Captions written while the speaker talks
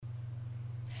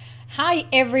Hi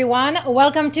everyone,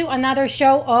 welcome to another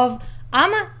show of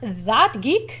I'm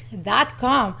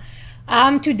thatgeek.com.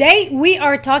 Today we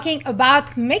are talking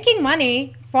about making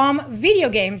money from video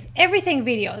games, everything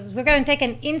videos. We're going to take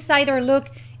an insider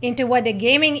look into what the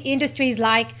gaming industry is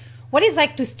like, what it's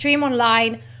like to stream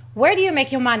online. Where do you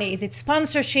make your money? Is it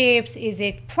sponsorships? Is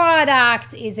it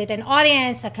products? Is it an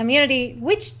audience, a community?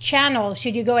 Which channel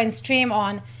should you go and stream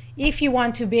on if you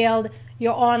want to build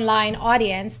your online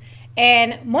audience?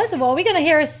 And most of all, we're going to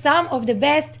hear some of the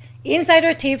best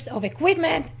insider tips of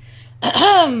equipment.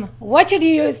 What should you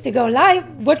use to go live?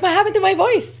 What might happen to my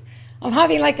voice? I'm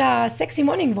having like a sexy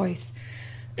morning voice.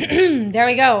 There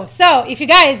we go. So if you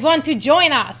guys want to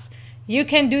join us, you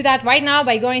can do that right now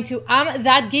by going to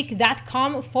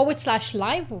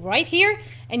imthatgeek.com/live right here.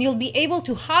 And you'll be able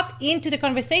to hop into the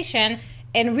conversation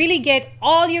and really get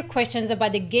all your questions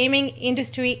about the gaming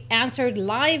industry answered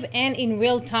live and in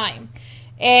real time.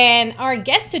 And our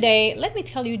guest today, let me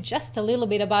tell you just a little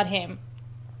bit about him.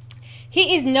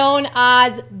 He is known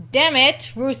as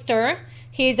Dammit Rooster.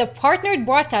 He is a partnered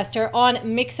broadcaster on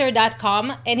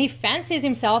Mixer.com, and he fancies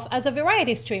himself as a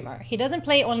variety streamer. He doesn't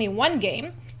play only one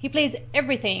game. He plays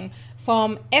everything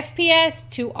from FPS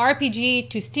to RPG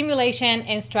to stimulation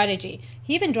and strategy.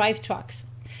 He even drives trucks.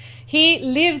 He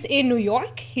lives in New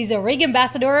York. He's a rig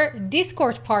ambassador,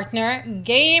 Discord partner,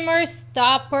 gamer subs,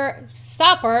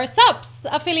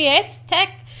 affiliates, tech.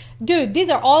 Dude, these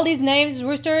are all these names,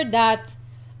 Rooster, that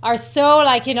are so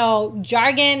like,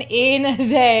 jargon in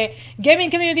the gaming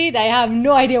community that I have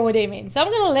no idea what they mean. So I'm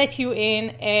going to let you in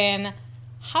and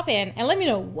hop in and let me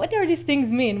know, what do these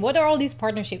things mean? What do all these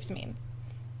partnerships mean?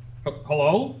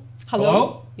 Hello?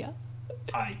 Hello? Yeah.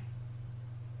 Hi.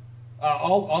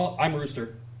 I'm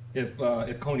Rooster. If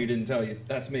Coney didn't tell you,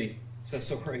 that's me. It says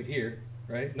so right here,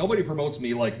 right? Nobody promotes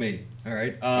me like me, all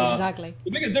right? Exactly.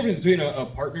 The biggest difference between a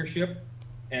partnership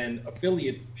and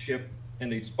affiliateship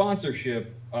and a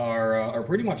sponsorship are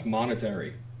pretty much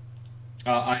monetary.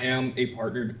 I am a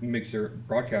partnered Mixer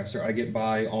broadcaster. I get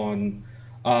by on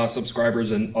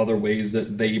subscribers and other ways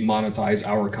that they monetize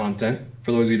our content.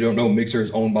 For those of you who don't know, Mixer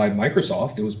is owned by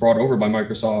Microsoft. It was brought over by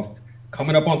Microsoft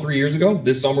coming up on 3 years ago.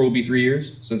 This summer will be 3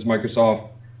 years since Microsoft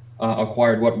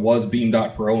acquired what was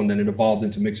Beam.Pro, and then it evolved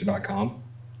into Mixer.com.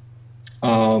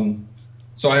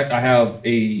 So I have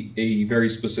a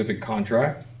very specific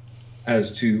contract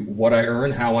as to what I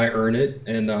earn, how I earn it,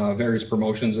 and various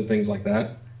promotions and things like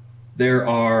that. There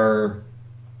are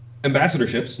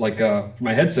ambassadorships, like for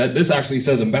my headset. This actually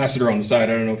says ambassador on the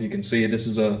side. I don't know if you can see it.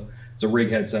 It's a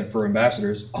rig headset for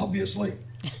ambassadors, obviously.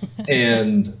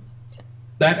 And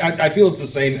that I feel it's the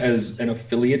same as an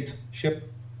affiliateship.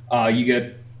 You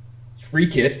get free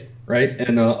kit, right,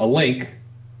 and a link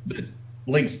that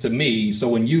links to me. So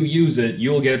when you use it,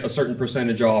 you'll get a certain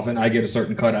percentage off, and I get a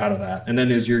certain cut out of that. And then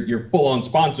as your full-on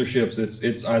sponsorships,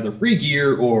 it's either free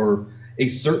gear or a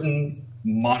certain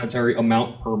monetary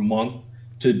amount per month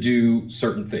to do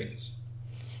certain things.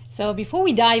 So before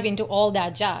we dive into all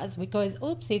that jazz, because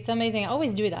oops, it's amazing. I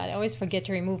always do that. I always forget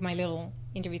to remove my little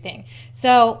interview thing.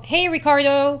 So, hey,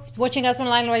 Ricardo is watching us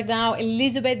online right now.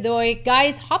 Elizabeth Doy.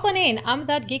 Guys, hop on in.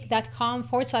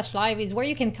 imthatgeek.com/live is where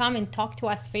you can come and talk to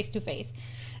us face to face.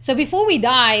 So before we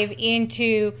dive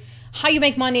into how you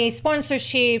make money,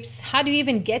 sponsorships, how do you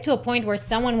even get to a point where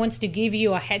someone wants to give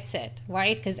you a headset,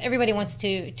 right? Because everybody wants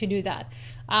to do that.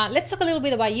 Let's talk a little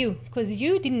bit about you, because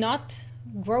you did not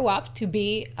grow up to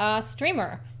be a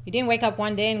streamer. You didn't wake up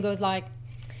one day and goes like,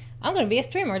 I'm going to be a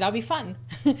streamer. That'll be fun.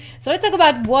 So let's talk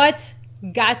about what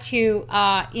got you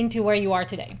into where you are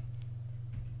today.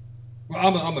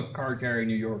 Well, I'm a card-carrying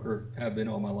New Yorker, have been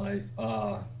all my life.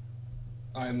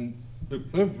 I'm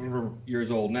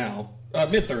years old now,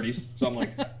 mid-30s, something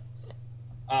like that.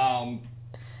 I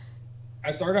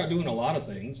started out doing a lot of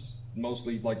things,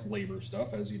 mostly like labor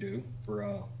stuff, as you do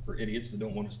for idiots that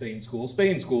don't want to stay in school. Stay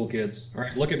in school, kids. All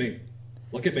right, look at me.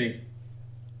 Look at me.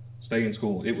 Stay in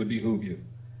school. It would behoove you.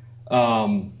 A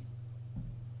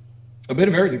bit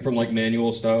of everything from like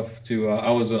manual stuff to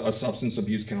I was a substance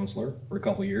abuse counselor for a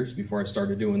couple of years before I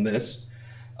started doing this.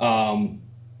 And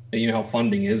you know how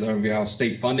funding is. I don't know how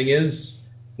state funding is.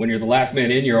 When you're the last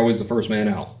man in, you're always the first man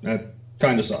out. That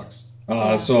kind of sucks.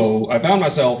 So I found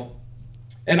myself,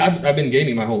 and I've been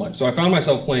gaming my whole life. So I found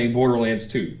myself playing Borderlands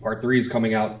 2. Part 3 is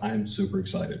coming out. I'm super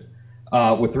excited.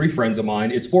 With 3 friends of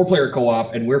mine. It's 4-player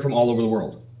co-op, and we're from all over the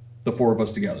world. The 4 of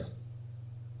us together.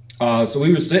 So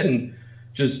we were sitting,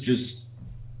 just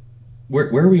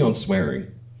where are we on swearing?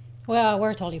 Well,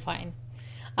 we're totally fine.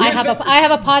 I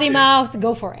have a potty mouth.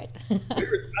 Go for it.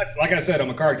 Like I said, I'm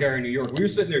a card carrier in New York. We were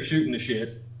sitting there shooting the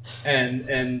shit,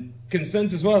 and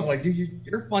consensus was like, dude,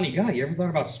 you're a funny guy. You ever thought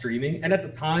about streaming? And at the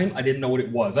time, I didn't know what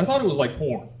it was. I thought it was like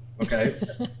porn. Okay.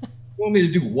 You want me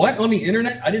to do what on the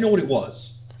internet? I didn't know what it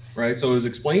was. Right. So it was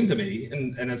explained to me.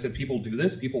 And I said, people do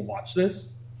this. People watch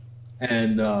this.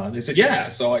 And they said, yeah.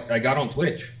 So I got on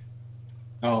Twitch.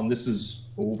 This is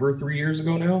over 3 years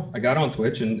ago now. I got on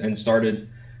Twitch and started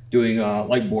doing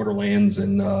like Borderlands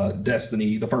and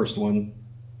Destiny, the first one,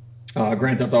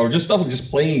 Grand Theft Auto, just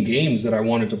playing games that I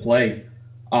wanted to play.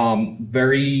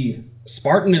 Very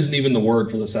Spartan isn't even the word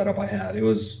for the setup I had. It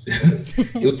was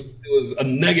it was a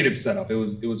negative setup. It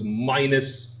was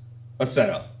minus a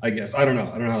setup, I guess. I don't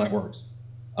know how that works.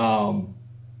 And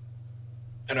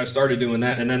I started doing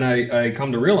that, and then I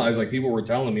come to realize, like, people were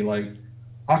telling me, like,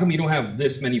 how come you don't have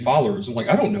this many followers? I'm like,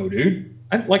 I don't know, dude.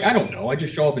 I don't know. I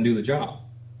just show up and do the job.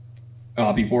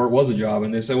 Before it was a job.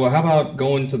 And they said, well, how about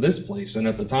going to this place? And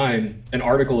at the time, an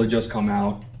article had just come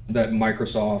out that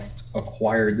Microsoft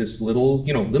acquired this little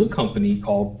company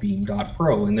called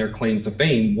Beam.Pro, and their claim to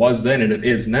fame was then, and it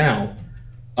is now,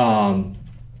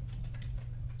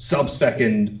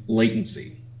 sub-second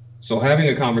latency. So having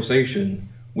a conversation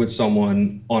with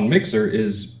someone on Mixer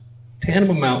is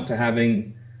tantamount to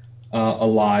having a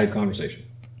live conversation.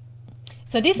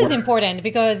 So this is important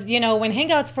because, when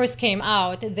Hangouts first came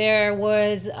out, there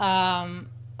was a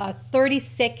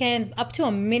 30-second, up to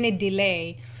a minute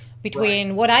delay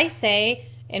between what I say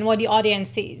and what the audience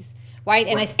sees, right?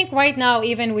 And I think right now,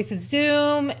 even with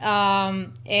Zoom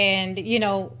and,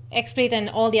 XSplit and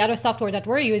all the other software that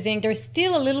we're using, there's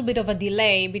still a little bit of a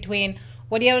delay between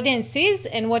what the audience sees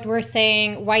and what we're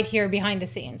saying right here behind the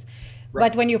scenes. Right.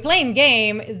 But when you're playing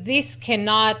game, this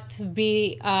cannot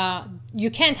be, you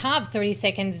can't have 30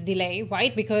 seconds delay,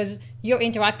 right? Because you're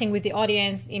interacting with the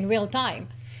audience in real time.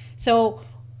 So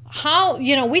how,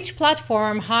 which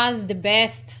platform has the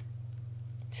best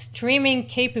streaming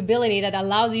capability that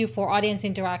allows you for audience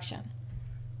interaction?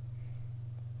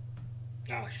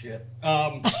 Oh, shit.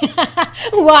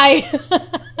 Why?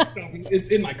 It's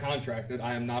in my contract that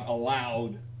I am not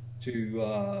allowed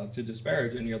to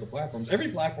disparage any other platforms. Every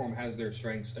platform has their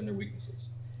strengths and their weaknesses.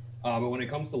 But when it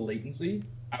comes to latency,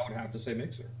 I would have to say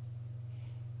Mixer.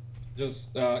 Just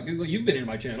you've been in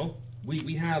my channel.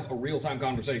 We have a real-time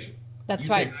conversation. That's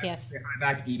right. Yes. Say hi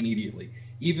back immediately.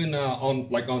 Even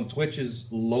on Twitch's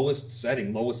lowest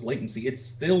setting, lowest latency, it's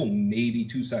still maybe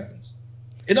 2 seconds.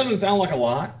 It doesn't sound like a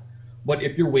lot, but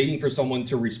if you're waiting for someone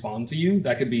to respond to you,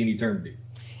 that could be an eternity.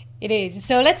 It is.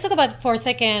 So let's talk about for a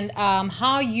second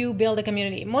how you build a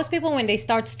community. Most people, when they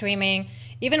start streaming,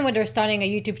 even when they're starting a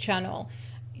YouTube channel,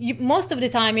 most of the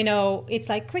time, it's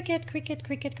like cricket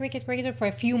for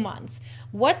a few months.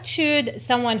 What should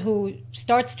someone who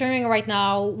starts streaming right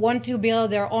now want to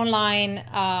build their online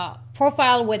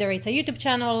profile, whether it's a YouTube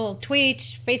channel,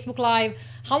 Twitch, Facebook Live,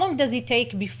 how long does it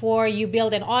take before you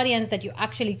build an audience that you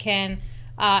actually can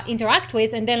interact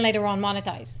with and then later on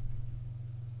monetize?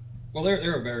 Well,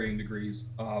 there are varying degrees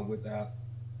with that.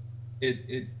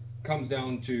 It comes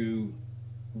down to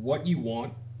what you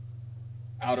want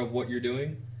out of what you're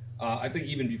doing. I think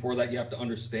even before that, you have to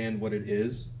understand what it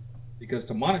is, because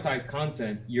to monetize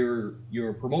content,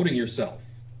 you're promoting yourself.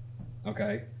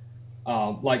 Okay,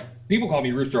 like people call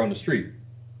me Rooster on the street.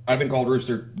 I've been called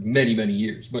Rooster many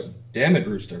years, but damn it,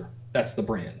 Rooster, that's the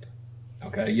brand.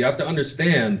 Okay, you have to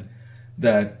understand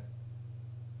that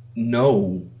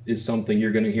no is something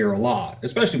you're going to hear a lot,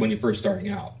 especially when you're first starting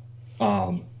out.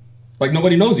 Like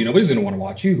nobody knows you. Nobody's going to want to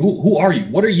watch you. Who are you?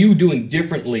 What are you doing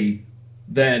differently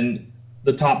than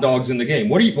the top dogs in the game?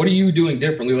 What are you doing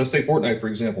differently? Let's take Fortnite, for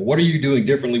example. What are you doing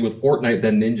differently with Fortnite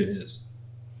than Ninja is?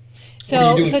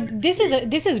 So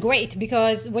this is great,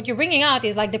 because what you're bringing out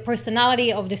is like the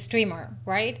personality of the streamer,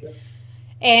 right? Yeah.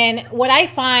 And what I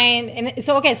find,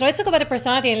 so let's talk about the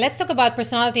personality, and let's talk about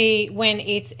personality when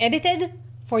it's edited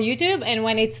for YouTube and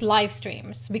when it's live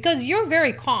streams, because you're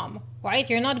very calm, right?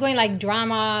 You're not going like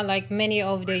drama like many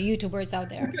of the YouTubers out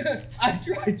there. I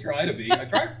try to be. I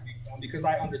try to be calm because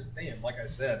I understand. Like I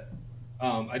said,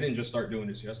 I didn't just start doing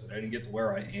this yesterday. I didn't get to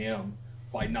where I am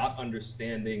by not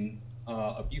understanding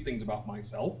a few things about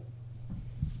myself,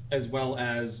 as well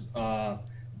as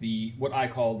what I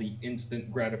call the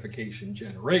instant gratification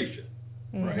generation,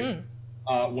 right?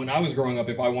 When I was growing up,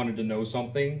 if I wanted to know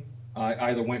something, I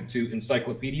either went to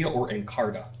Encyclopedia or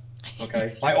Encarta.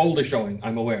 Okay, my oldest showing,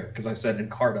 I'm aware, because I said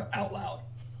Encarta out loud.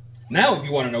 Now, if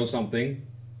you want to know something,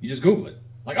 you just Google it.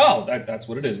 Like, oh, that's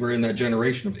what it is. We're in that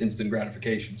generation of instant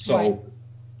gratification. So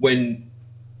when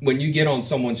you get on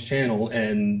someone's channel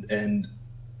and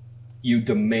you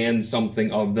demand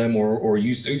something of them, or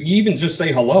you even just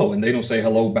say hello and they don't say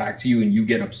hello back to you and you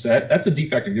get upset, that's a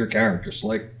defect of your character,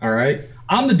 Slick. All right?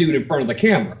 I'm the dude in front of the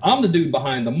camera. I'm the dude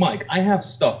behind the mic. I have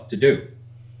stuff to do.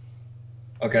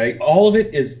 Okay? All of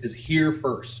it is here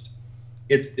first.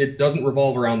 It doesn't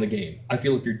revolve around the game. I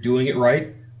feel if you're doing it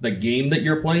right, the game that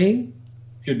you're playing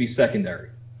should be secondary.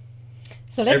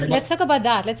 So let's talk about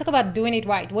that. Let's talk about doing it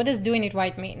right. What does doing it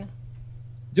right mean?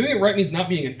 Doing it right means not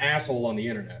being an asshole on the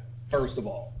internet, first of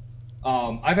all.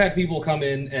 I've had people come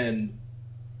in and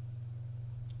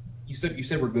you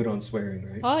said we're good on swearing,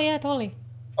 right? Oh yeah, totally.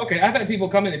 Okay, I've had people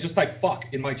come in and just type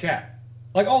fuck in my chat.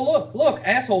 Like, oh look,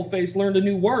 asshole face learned a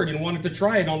new word and wanted to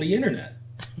try it on the internet.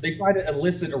 They try to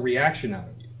elicit a reaction out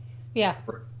of you. Yeah.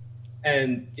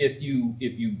 And if you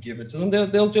give it to them,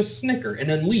 they'll just snicker and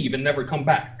then leave and never come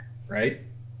back, right?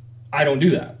 I don't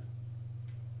do that.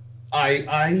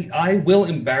 I will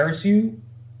embarrass you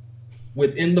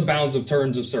within the bounds of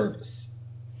terms of service.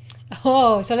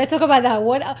 Oh, so let's talk about that.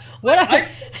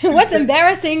 What's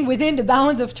embarrassing within the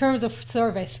bounds of terms of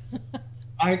service?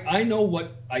 I know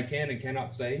what I can and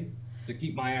cannot say to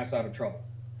keep my ass out of trouble.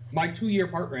 My 2-year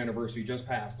partner anniversary just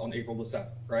passed on April the 7th,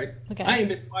 right? Okay. I ain't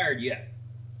been fired yet,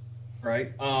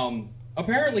 right?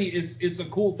 Apparently, it's a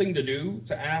cool thing to do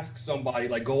to ask somebody,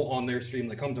 like go on their stream,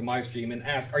 like come to my stream and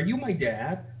ask, are you my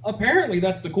dad? Apparently,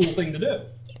 that's the cool thing to do.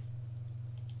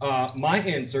 My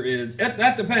answer is,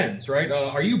 that depends, right?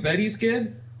 Are you Betty's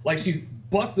kid? Like she's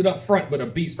busted up front but a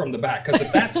beast from the back. Because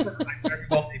if that's her, I very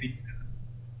well maybe.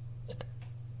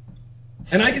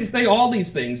 And I can say all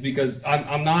these things because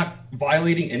I'm not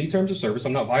violating any terms of service.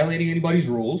 I'm not violating anybody's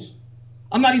rules.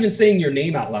 I'm not even saying your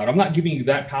name out loud. I'm not giving you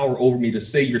that power over me to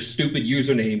say your stupid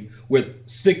username with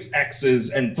 6 X's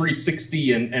and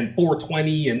 360 and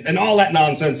 420 and all that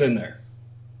nonsense in there.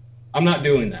 I'm not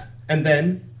doing that. And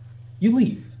then you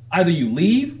leave. Either you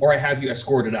leave or I have you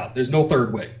escorted out. There's no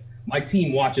third way. My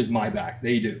team watches my back.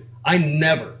 They do. I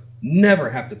never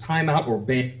have to time out or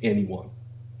ban anyone.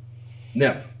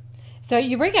 Never. So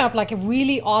you bring up like a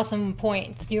really awesome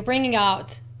point. You're bringing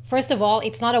out, first of all,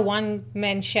 it's not a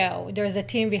one-man show. There's a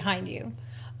team behind you.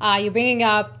 You're bringing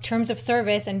up terms of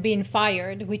service and being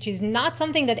fired, which is not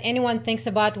something that anyone thinks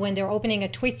about when they're opening a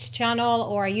Twitch channel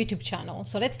or a YouTube channel.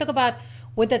 So let's talk about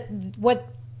what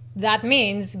that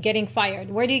means, getting fired.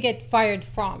 Where do you get fired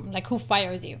from? Like who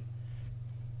fires you?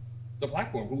 The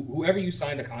platform, whoever you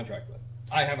signed a contract with.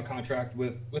 I have a contract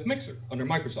with Mixer under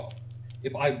Microsoft.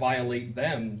 If I violate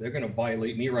them, they're going to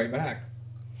violate me right back.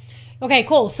 Okay,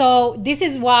 cool. So this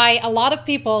is why a lot of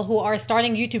people who are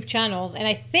starting YouTube channels, and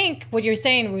I think what you're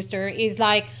saying, Rooster, is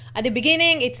like at the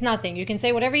beginning, it's nothing. You can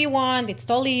say whatever you want. It's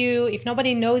totally you. If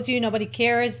nobody knows you, nobody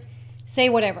cares, say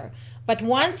whatever. But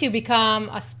once you become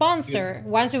a sponsor,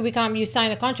 once you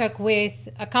sign a contract with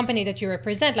a company that you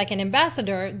represent, like an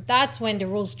ambassador, that's when the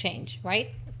rules change,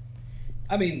 right?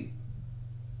 I mean,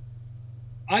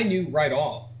 I knew right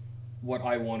off what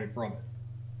I wanted from it.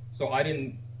 So I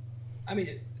didn't,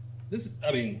 it's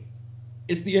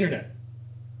the internet.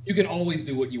 You can always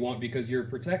do what you want because you're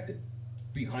protected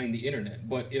behind the internet.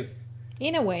 But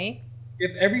in a way,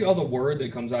 if every other word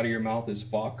that comes out of your mouth is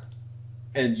fuck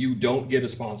and you don't get a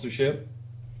sponsorship,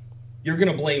 you're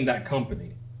going to blame that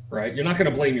company, right? You're not going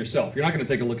to blame yourself. You're not going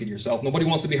to take a look at yourself. Nobody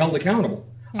wants to be held accountable.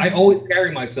 Mm-hmm. I always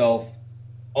carry myself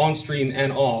on stream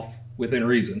and off within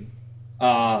reason.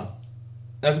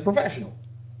 As a professional,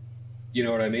 you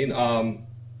know what I mean?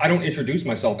 I don't introduce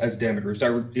myself as Damn It Rooster. I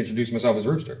introduce myself as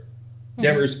Rooster. Mm-hmm.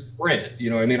 Damn It Rooster brand,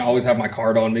 you know what I mean? I always have my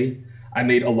card on me. I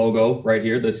made a logo right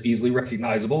here that's easily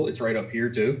recognizable. It's right up here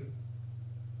too.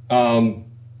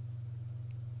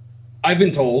 I've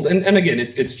been told, and again,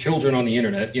 it's children on the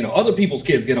internet. You know, other people's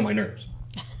kids get on my nerves.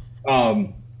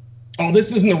 Oh,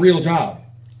 this isn't a real job.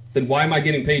 Then why am I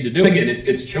getting paid to do it? Again,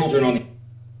 it's children on the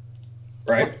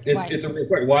right? It's a real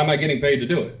question. Why am I getting paid to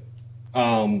do it?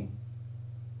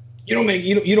 You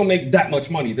don't make that much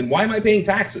money. Then why am I paying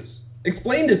taxes?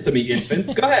 Explain this to me,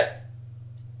 infant. Go ahead.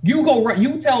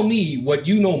 You tell me what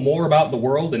you know more about the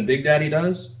world than Big Daddy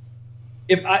does.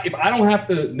 If I don't have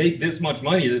to make this much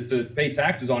money to pay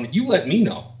taxes on it, you let me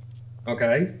know,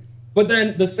 okay? But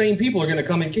then the same people are going to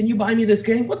come in. Can you buy me this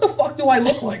game? What the fuck do I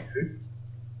look like, dude?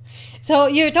 So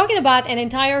you're talking about an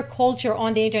entire culture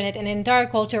on the internet, an entire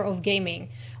culture of gaming,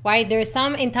 right? There's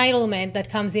some entitlement that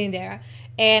comes in there.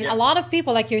 And a lot of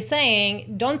people, like you're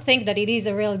saying, don't think that it is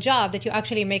a real job, that you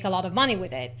actually make a lot of money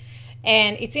with it.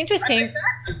 And it's interesting. I pay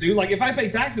taxes, dude. Like, if I pay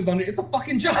taxes on it, it's a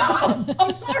fucking job.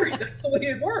 I'm sorry. That's the way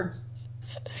it works.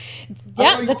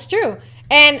 Yeah, that's true.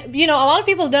 And, you know, a lot of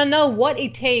people don't know what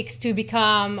it takes to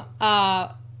become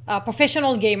a a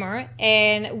professional gamer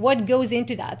and what goes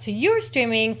into that. So you're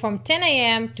streaming from 10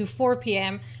 a.m. to 4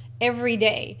 p.m. every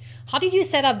day. How did you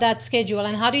set up that schedule,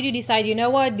 and how did you decide, you know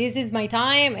what, this is my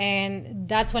time and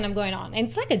that's when I'm going on? And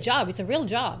it's like a job. It's a real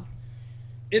job.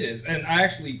 It is. And I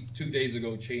actually 2 days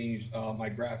ago changed my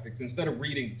graphics. Instead of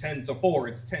reading 10 to 4,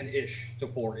 it's 10-ish to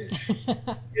 4-ish.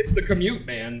 It's the commute,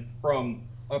 man, from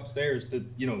upstairs to,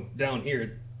 down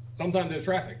here. Sometimes there's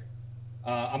traffic.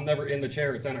 I'm never in the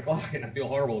chair at 10 o'clock, and I feel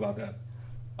horrible about that.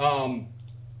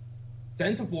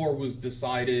 10 to 4 was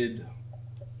decided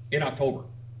in October.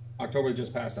 October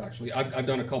just passed, actually. I've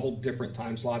done a couple different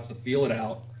time slots to feel it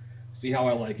out, see how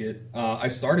I like it. I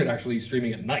started actually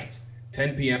streaming at night,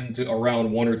 10 p.m. to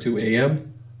around 1 or 2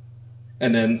 a.m.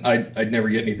 And then I'd never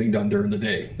get anything done during the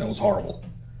day. That was horrible.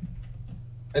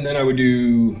 And then I would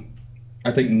do,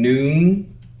 I think,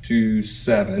 noon to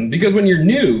 7. Because when you're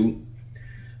new,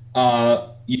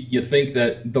 you think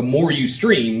that the more you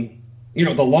stream,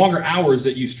 the longer hours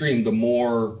that you stream, the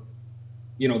more,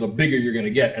 the bigger you're going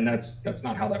to get. And that's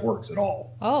not how that works at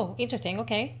all. Oh, interesting.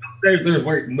 Okay. There's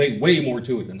way more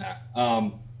to it than that.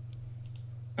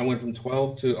 I went from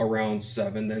 12 to around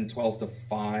 7, then 12 to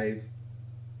 5.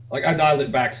 Like, I dialed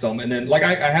it back some. And then, like,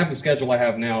 I have the schedule I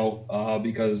have now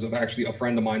because of actually a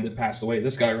friend of mine that passed away.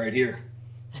 This guy right here.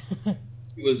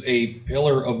 He was a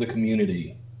pillar of the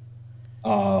community.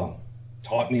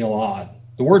 Taught me a lot.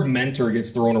 The word mentor gets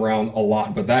thrown around a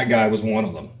lot, but that guy was one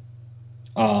of them.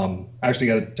 I actually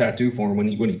got a tattoo for him when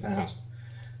he passed.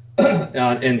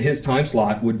 And his time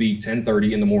slot would be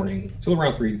 10:30 in the morning till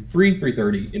around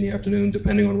 3:30 in the afternoon,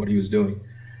 depending on what he was doing.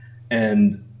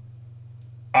 And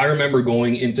I remember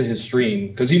going into his stream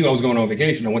because he knew I was going on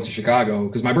vacation. I went to Chicago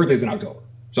because my birthday's in October.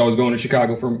 So I was going to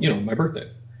Chicago for, my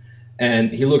birthday.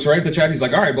 And he looks right at the chat. He's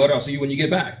like, all right, bud, I'll see you when you get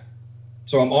back.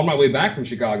 So I'm on my way back from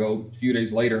Chicago a few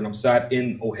days later, and I'm sat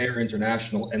in O'Hare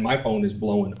International, and my phone is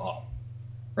blowing up,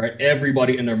 right?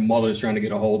 Everybody and their mother is trying to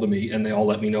get a hold of me, and they all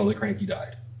let me know that Cranky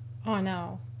died. Oh,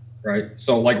 no. Right?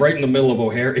 So, like, right in the middle of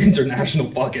O'Hare International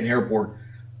fucking airport,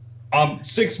 I'm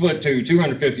 6'2",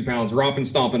 250 pounds, romping,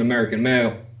 stomping American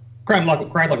male, cried like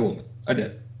a woman. I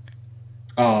did.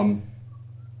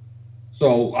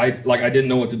 So I didn't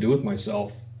know what to do with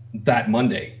myself that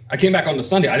Monday. I came back on the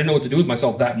Sunday. I didn't know what to do with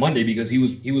myself that Monday because he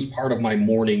was part of my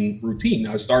morning routine.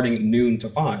 I was starting at noon to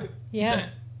 5. Yeah. Then.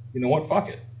 You know what? Fuck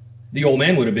it. The old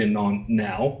man would have been on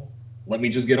now. Let me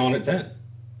just get on at 10.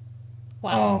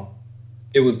 Wow.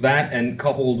 It was that, and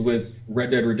coupled with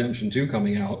Red Dead Redemption 2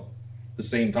 coming out the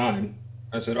same time,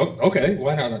 I said, oh, okay,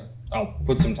 why not? I'll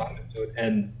put some time into it.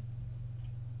 And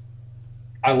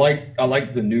I liked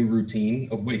the new routine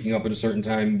of waking up at a certain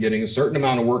time, getting a certain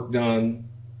amount of work done,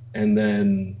 and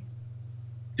then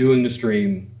doing the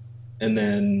stream, and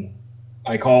then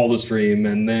I call the stream,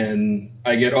 and then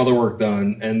I get other work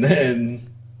done, and then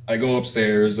I go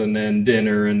upstairs, and then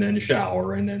dinner, and then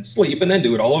shower, and then sleep, and then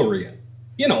do it all over again.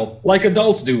 Like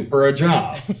adults do for a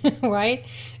job. Right?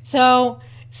 So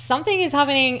something is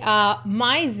happening.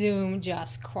 My Zoom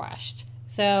just crashed.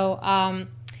 So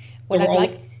what I'd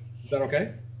like... Is that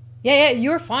okay? Yeah,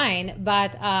 you're fine.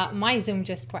 But my Zoom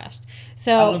just crashed.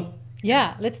 So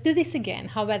yeah, let's do this again.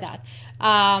 How about that?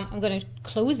 I'm going to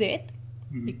close it.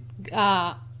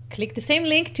 Mm-hmm. Click the same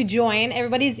link to join.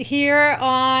 Everybody's here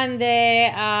on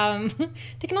the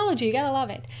technology. You gotta love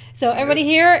it. So everybody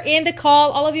here in the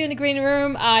call, all of you in the green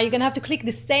room, you're gonna have to click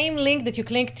the same link that you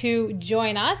clicked to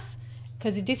join us,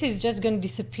 because this is just gonna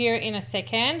disappear in a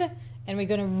second, and we're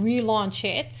gonna relaunch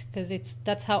it because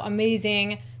that's how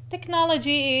amazing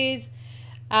technology is.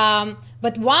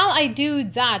 But while I do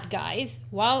that, guys,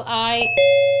 while I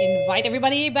invite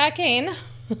everybody back in,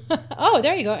 oh,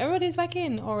 there you go. Everybody's back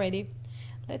in already.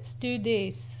 Let's do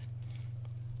this.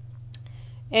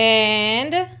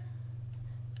 And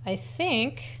I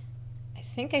think,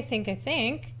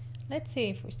 let's see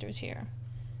if Rooster's here.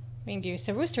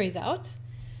 So Rooster is out,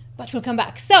 but we'll come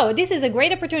back. So this is a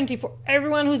great opportunity for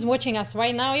everyone who's watching us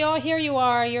right now. Here you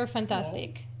are. You're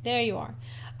fantastic. Hello. There you are.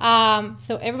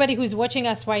 So everybody who's watching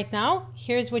us right now,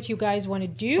 here's what you guys want to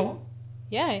do. Hello?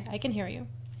 Yeah, I can hear you.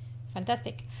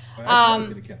 Fantastic. I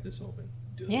could have kept this open.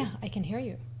 Yeah, I can hear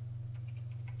you.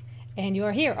 And you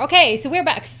are here. Okay, so we're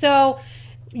back. So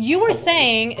you were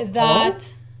saying that...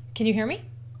 Hello? Can you hear me?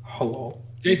 Hello.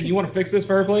 Jason, you want to fix this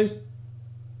for her, please?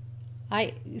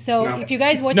 No. If you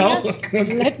guys watching us,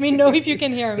 let me know if you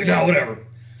can hear me. No, whatever.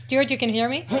 Stuart, you can hear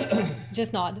me?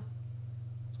 Just nod.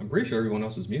 I'm pretty sure everyone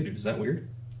else is muted. Is that weird?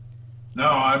 No,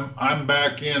 I'm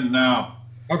back in now.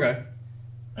 Okay.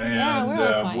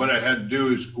 And what I had to do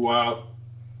is go out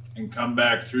and come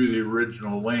back through the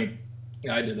original link.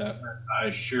 Yeah, I did that.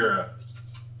 I share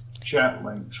chat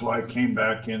link. So I came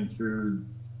back in through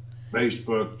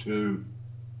Facebook to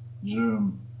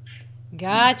Zoom.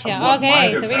 Gotcha.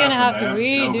 Okay, so we're going to have to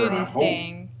redo this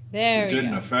thing. There we go. It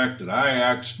didn't affect it. I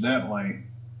accidentally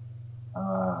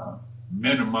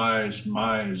minimized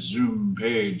my Zoom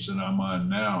page that I'm on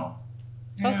now.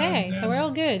 Okay, so we're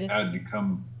all good. Had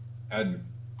to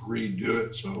redo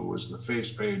it, so it was the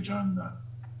face page on the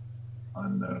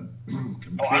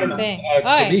computer. I don't know.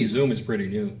 For me, Zoom is pretty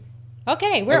new.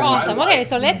 Okay, we're awesome. Okay,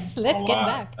 so let's get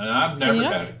back. And I've never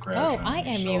had a crash. Oh, I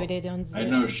am muted on Zoom. I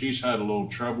know she's had a little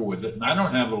trouble with it, and I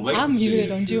don't have a latency I'm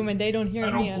muted issue. on Zoom, and they don't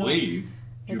hear me at all. Do you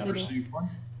ever see one?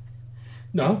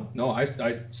 No,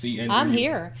 I see. And I'm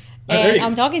here, and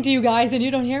I'm talking to you guys, and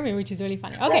you don't hear me, which is really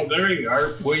funny. Okay. Well, there you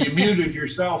are. Well, you muted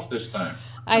yourself this time.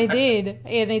 I did,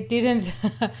 and it didn't.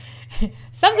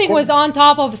 Something was on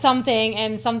top of something,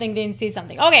 and something didn't see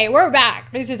something. Okay, we're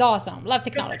back. This is awesome. Love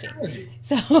technology.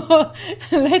 So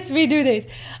let's redo this.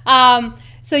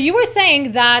 So you were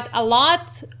saying that a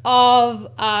lot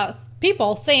of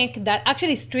people think that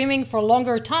actually streaming for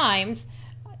longer times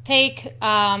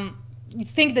you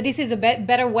think that this is a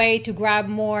better way to grab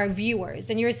more viewers,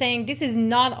 and you're saying this is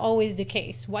not always the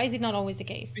case. Why is it not always the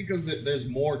case? Because there's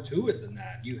more to it than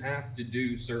that. You have to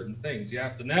do certain things. You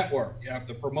have to network. You have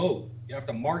to promote. You have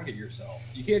to market yourself.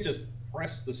 You can't just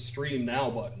press the stream now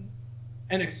button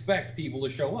and expect people to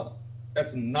show up.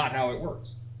 That's not how it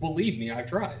works. Believe me, I've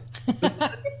tried. That's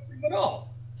not at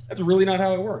all. That's really not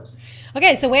how it works.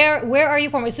 Okay, so where are you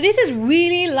promoting? So this is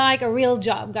really like a real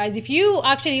job, guys. If you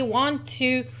actually want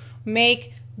to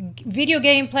make video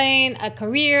game playing a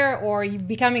career, or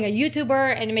becoming a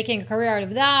YouTuber and making a career out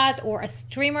of that, or a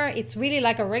streamer, it's really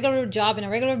like a regular job and a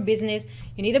regular business.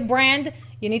 You need a brand,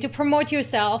 you need to promote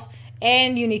yourself,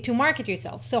 and you need to market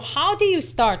yourself. So how do you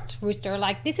start, Rooster?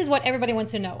 Like, this is what everybody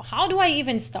wants to know. How do I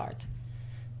even start?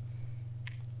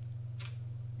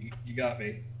 You got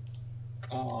me.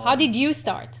 How did you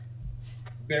start?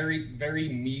 Very, very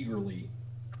meagerly.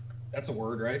 That's a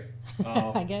word, right?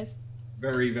 I guess.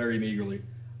 Very, very meagerly.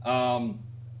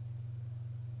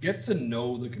 Get to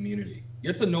know the community.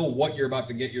 Get to know what you're about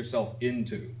to get yourself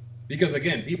into. Because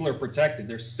again, people are protected.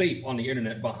 They're safe on the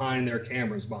internet, behind their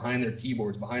cameras, behind their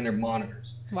keyboards, behind their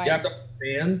monitors. Right. You have to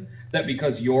understand that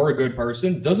because you're a good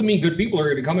person doesn't mean good people are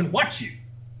going to come and watch you.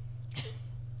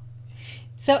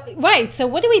 So, right. So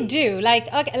what do we do?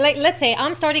 Like, okay, let's say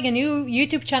I'm starting a new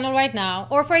YouTube channel right now.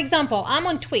 Or for example, I'm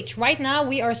on Twitch. Right now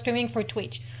we are streaming for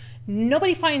Twitch.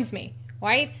 Nobody finds me,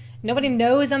 right? Nobody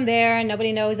knows I'm there.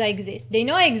 Nobody knows I exist. They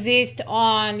know I exist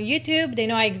on YouTube. They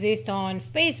know I exist on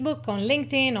Facebook, on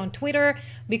LinkedIn, on Twitter,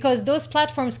 because those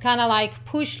platforms kind of like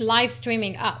push live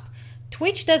streaming up.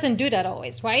 Twitch doesn't do that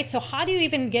always, right? So how do you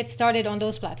even get started on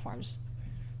those platforms?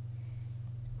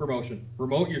 Promotion.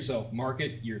 Promote yourself.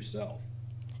 Market yourself.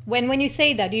 When you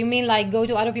say that, do you mean like go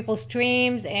to other people's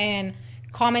streams and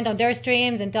comment on their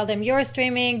streams and tell them you're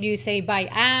streaming? Do you say buy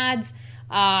ads?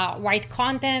 Write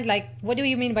content? Like, what do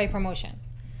you mean by promotion?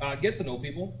 Get to know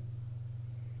people.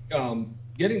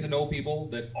 Getting to know people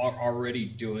that are already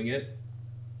doing it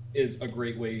is a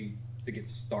great way to get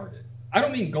started. I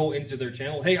don't mean go into their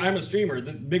channel. Hey, I'm a streamer.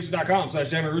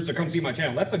 Mixer.com/JammerRooster. Come see my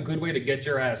channel. That's a good way to get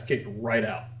your ass kicked right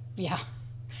out. Yeah.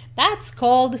 That's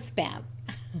called spam.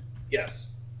 Yes.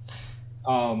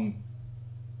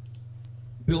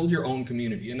 Build your own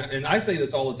community. And I say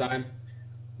this all the time.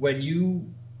 When you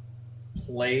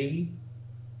play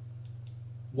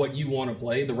what you want to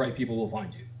play, the right people will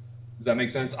find you. Does that make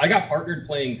sense? I got partnered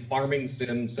playing Farming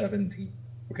Sim 17.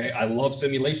 Okay, I love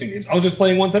simulation games. I was just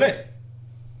playing one today.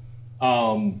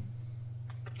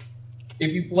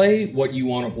 If you play what you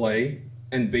want to play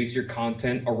and base your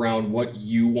content around what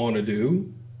you want to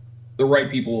do, the right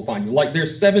people will find you. Like,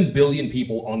 there's 7 billion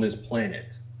people on this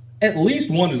planet. At least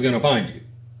one is going to find you.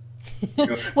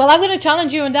 Well, I'm going to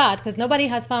challenge you on that, because nobody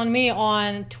has found me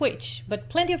on Twitch, but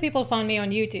plenty of people found me on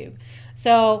YouTube.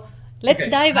 So let's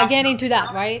dive again into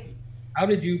that, right? How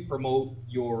did you promote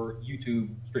your YouTube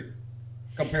stream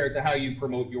compared to how you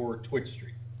promote your Twitch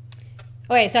stream?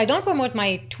 Okay, so I don't promote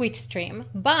my Twitch stream,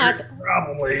 but... Here's the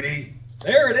problem, lady.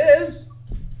 There it is.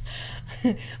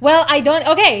 Well, I don't...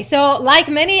 Okay, so like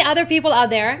many other people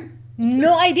out there,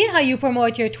 no idea how you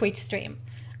promote your Twitch stream.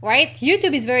 Right?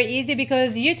 YouTube is very easy,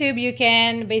 because YouTube, you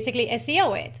can basically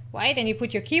SEO it, right? And you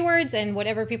put your keywords and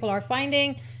whatever people are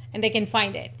finding, and they can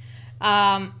find it.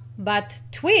 But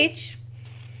Twitch...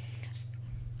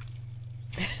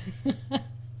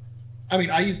 I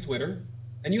mean, I use Twitter,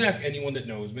 and you ask anyone that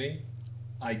knows me,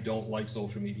 I don't like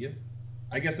social media.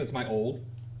 I guess it's my old.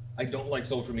 I don't like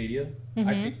social media.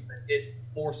 I think that it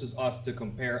forces us to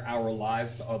compare our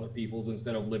lives to other people's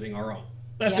instead of living our own.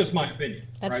 That's just my opinion.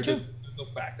 That's right? true. There's no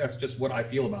fact. That's just what I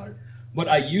feel about it. But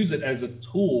I use it as a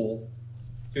tool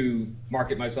to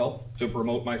market myself, to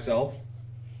promote myself,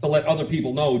 to let other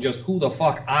people know just who the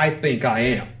fuck I think I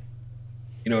am.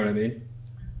 You know what I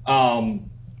mean?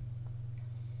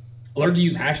 Learn to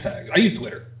use hashtags. I use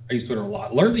Twitter a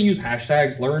lot. Learn to use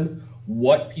hashtags. Learn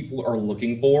what people are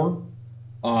looking for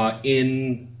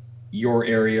in your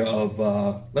area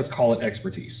of, let's call it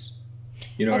expertise.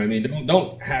 You know what I mean?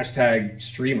 Don't hashtag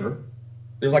streamer.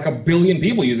 There's like 1 billion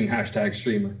people using hashtag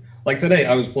streamer. Like today,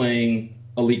 I was playing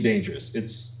Elite Dangerous.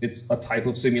 It's a type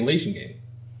of simulation game.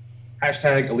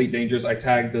 Hashtag Elite Dangerous. I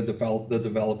tagged the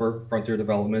developer, Frontier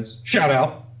Developments. Shout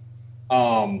out.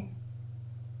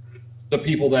 The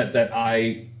people that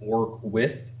I work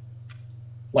with,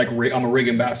 like I'm a rig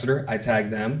ambassador. I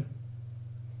tag them.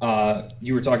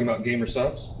 You were talking about gamer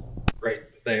subs, right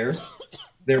there.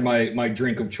 They're my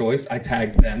drink of choice. I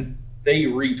tag them. They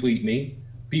retweet me.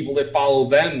 People that follow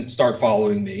them start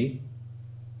following me.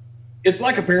 It's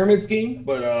like a pyramid scheme,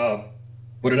 but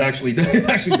it actually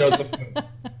does something.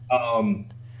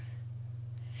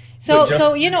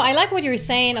 So you know, I like what you're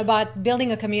saying about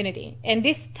building a community, and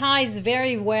this ties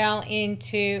very well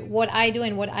into what I do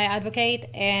and what I advocate,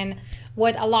 and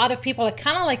what a lot of people are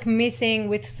kind of like missing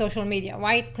with social media,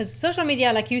 right? Because social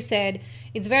media, like you said,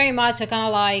 it's very much a kind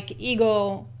of like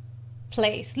ego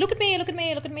place. Look at me, look at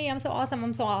me, look at me. I'm so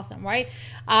awesome, right?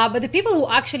 But the people who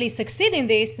actually succeed in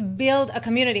this build a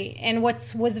community. And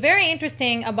what was very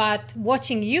interesting about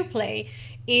watching you play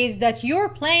is that you're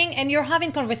playing and you're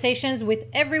having conversations with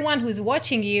everyone who's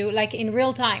watching you, like in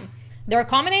real time. They're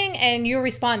commenting and you're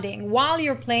responding while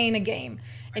you're playing a game.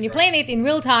 And you're playing it in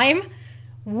real time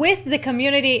with the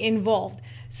community involved.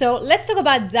 So let's talk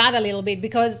about that a little bit,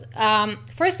 because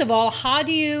first of all, how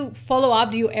do you follow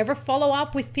up? Do you ever follow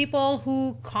up with people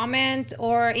who comment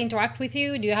or interact with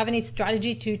you? Do you have any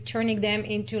strategy to turning them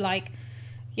into, like,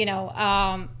 you know,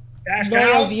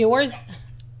 loyal viewers?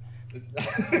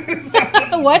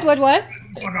 What?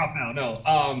 Fuck off now. No.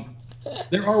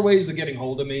 There are ways of getting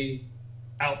hold of me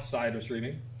outside of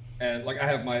streaming. And like I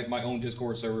have my own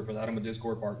Discord server for that. I'm a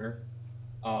Discord partner.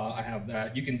 I have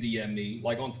that. You can DM me,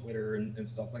 like on Twitter and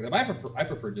stuff like that. But I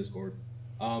prefer Discord.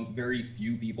 Very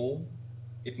few people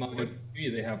in my community,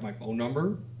 they have my phone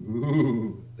number.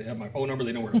 Ooh, they have my phone number.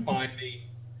 They know where to find me.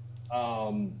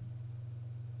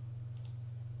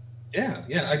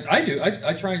 Yeah, I do.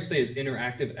 I try and stay as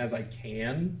interactive as I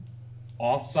can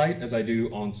off-site as I do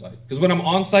on-site. Because when I'm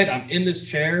on-site, I'm in this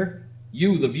chair.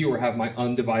 You, the viewer, have my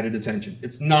undivided attention.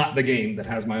 It's not the game that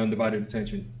has my undivided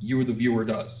attention. You, the viewer,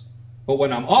 does. But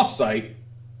when I'm off-site,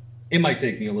 it might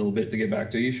take me a little bit to get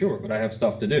back to you, sure, but I have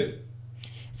stuff to do.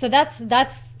 So that's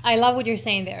I love what you're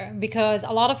saying there, because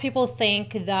a lot of people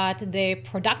think that the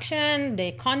production,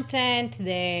 the content,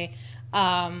 the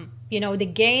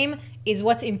game is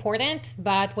what's important.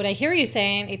 But what I hear you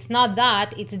saying, it's not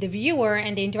that. It's the viewer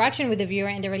and the interaction with the viewer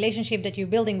and the relationship that you're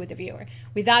building with the viewer.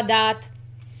 Without that,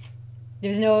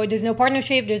 there's no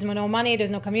partnership, there's no money, there's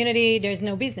no community, there's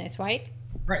no business, right?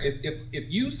 Right.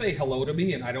 If you say hello to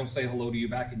me and I don't say hello to you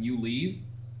back and you leave,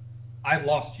 I've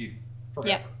lost you forever.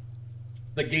 Yeah.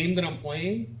 The game that I'm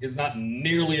playing is not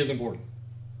nearly as important.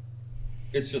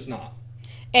 It's just not.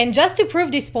 And just to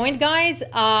prove this point, guys,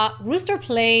 Rooster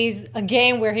plays a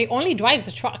game where he only drives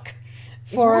a truck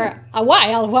for a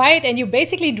while, right? And you're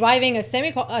basically driving a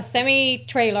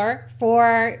semi-trailer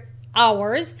for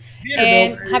hours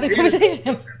and having a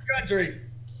conversation. Country.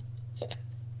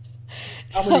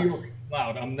 So,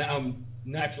 loud. I'm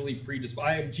naturally predisposed.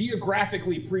 I am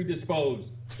geographically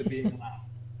predisposed to being loud.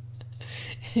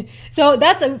 So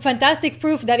that's a fantastic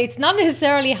proof that it's not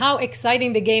necessarily how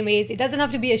exciting the game is. It doesn't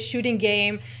have to be a shooting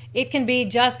game. It can be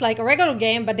just like a regular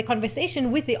game, but the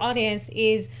conversation with the audience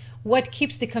is what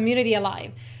keeps the community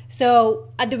alive. So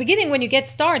at the beginning, when you get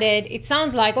started, it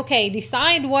sounds like, okay,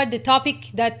 decide what the topic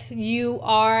that you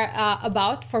are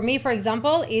about. For me, for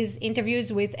example, is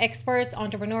interviews with experts,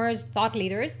 entrepreneurs, thought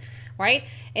leaders, right?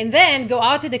 And then go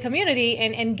out to the community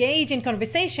and engage in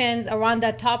conversations around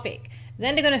that topic.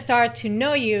 Then they're going to start to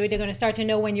know you. They're going to start to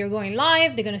know when you're going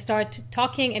live. They're going to start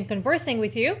talking and conversing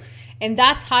with you. And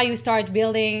that's how you start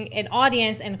building an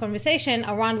audience and conversation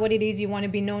around what it is you want to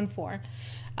be known for.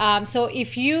 So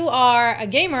if you are a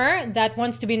gamer that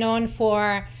wants to be known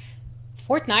for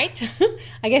Fortnite,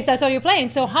 I guess that's all you're playing.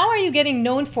 So how are you getting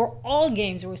known for all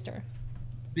games, Rooster?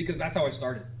 Because that's how I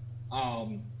started.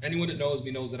 Anyone that knows me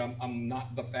knows that I'm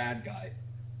not the fad guy.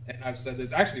 And I've said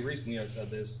this, actually recently I said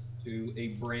this to a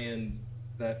brand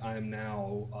that I'm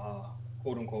now,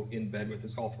 quote unquote, in bed with.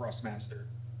 It's called Thrustmaster.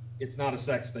 It's not a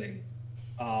sex thing.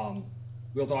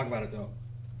 We'll talk about it though.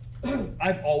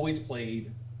 I've always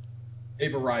played a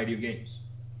variety of games.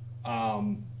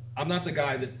 I'm not the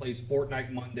guy that plays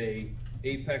Fortnite Monday,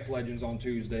 Apex Legends on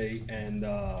Tuesday, and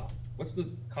what's the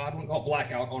COD one called?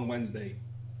 Blackout on Wednesday,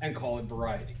 and call it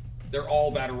variety. They're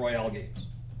all battle royale games.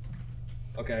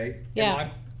 Okay? Yeah.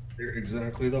 They're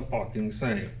exactly the fucking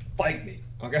same. Fight me.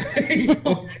 Okay?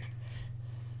 Okay.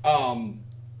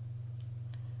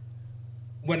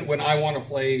 When I want to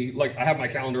play, like I have my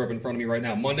calendar up in front of me right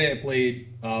now. Monday I played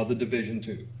the Division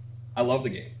 2. I love the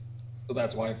game. So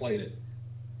that's why I played it.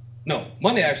 No,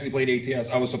 Monday I actually played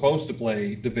ATS. I was supposed to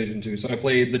play Division 2. So I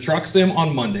played the Truck Sim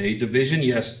on Monday, Division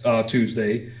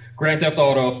Tuesday, Grand Theft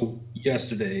Auto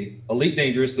yesterday, Elite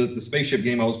Dangerous, the spaceship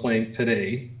game I was playing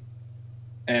today.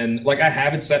 And like I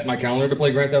haven't set my calendar to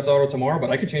play Grand Theft Auto tomorrow,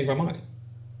 but I could change my mind.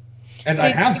 And so I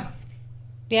haven't.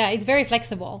 Yeah, it's very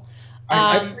flexible.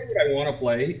 I play what I want to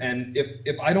play, and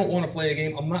if I don't want to play a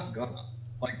game, I'm not gonna.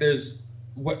 Like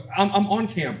I'm on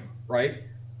camera, right?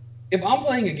 If I'm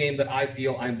playing a game that I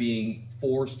feel I'm being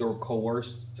forced or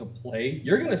coerced to play,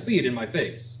 you're gonna see it in my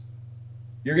face.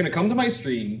 You're gonna come to my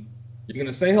stream, you're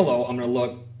gonna say hello, I'm gonna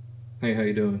look, hey, how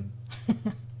you doing?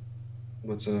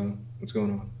 What's going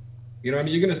on? You know what I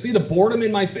mean? You're gonna see the boredom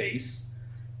in my face.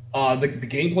 The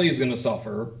gameplay is gonna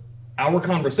suffer. Our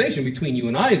conversation between you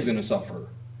and I is gonna suffer.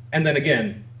 And then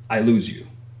again, I lose you.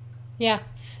 Yeah.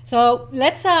 So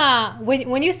let's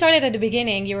when you started at the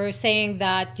beginning, you were saying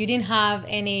that you didn't have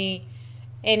any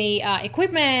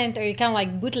equipment, or you kind of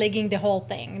like bootlegging the whole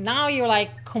thing. Now you're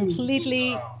like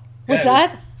completely. What's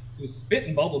that? It was spit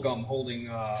and bubble gum holding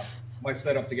my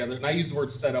setup together, and I use the word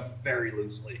setup very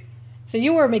loosely. So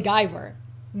you were MacGyver.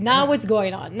 Now what's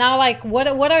going on? Now, like,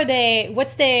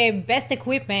 what's the best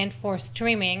equipment for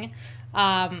streaming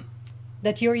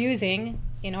that you're using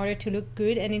in order to look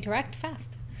good and interact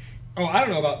fast? Oh, I don't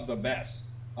know about the best.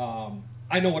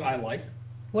 I know what I like.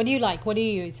 What do you like? What do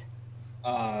you use?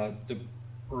 The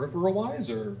peripheral wise,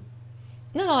 or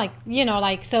no,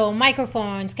 like so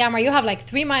microphones, camera. You have like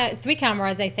three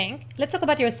cameras, I think. Let's talk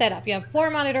about your setup. You have 4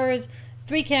 monitors,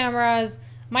 3 cameras,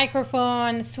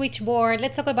 microphone, switchboard.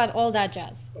 Let's talk about all that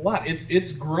jazz. A lot.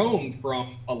 It's grown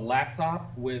from a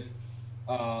laptop with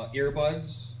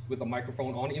earbuds with a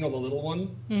microphone on. You know, the little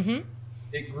one. Mm-hmm.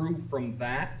 It grew from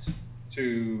that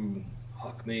to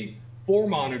 4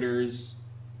 monitors,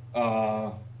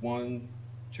 1,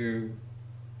 2,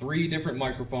 3 different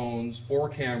microphones, 4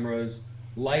 cameras,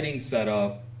 lighting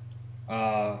setup,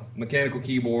 mechanical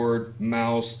keyboard,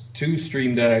 mouse, 2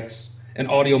 Stream Decks, an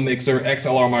audio mixer,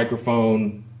 XLR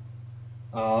microphone,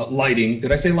 lighting.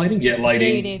 Did I say lighting? Yeah, lighting.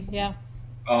 Yeah, you did. Yeah.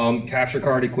 Capture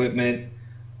card equipment.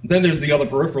 Then there's the other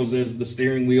peripherals. There's the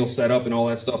steering wheel setup and all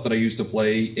that stuff that I used to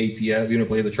play ATS,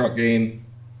 play the truck game.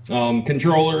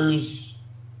 Controllers,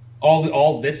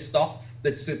 all this stuff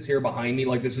that sits here behind me.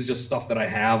 Like, this is just stuff that I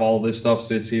have. All this stuff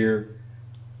sits here.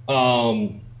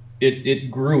 It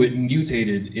grew, it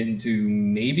mutated into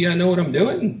maybe I know what I'm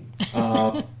doing.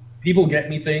 People get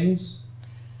me things.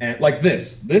 And like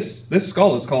this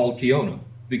skull is called Kiona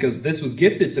because this was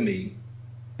gifted to me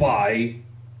by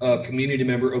a community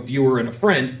member, a viewer, and a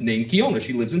friend named Kiona.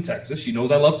 She lives in Texas. She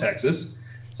knows I love Texas.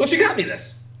 So she got me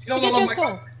this. She knows I love my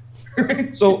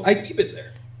country. So I keep it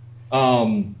there.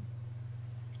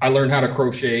 I learned how to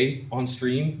crochet on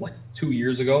stream like 2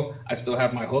 years ago. I still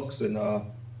have my hooks and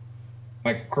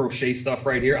my crochet stuff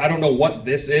right here. I don't know what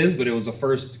this is, but it was a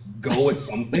first go at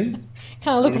something.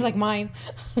 Kind of looks like mine.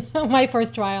 My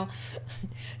first trial.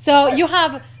 So you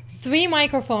have 3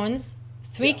 microphones,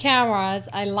 3 cameras,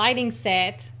 a lighting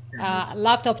set,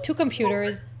 laptop, 2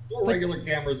 computers. 4 regular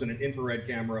cameras and an infrared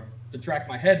camera to track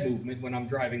my head movement when I'm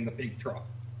driving the fake truck.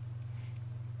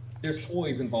 There's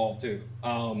toys involved too.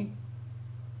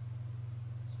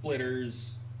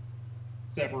 Splitters,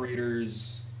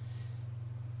 separators.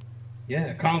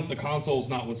 Yeah, the consoles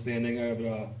notwithstanding. I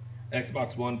have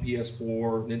Xbox One,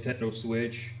 PS4, Nintendo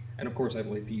Switch, and of course I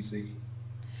play PC.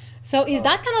 So is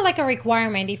that kind of like a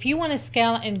requirement if you want to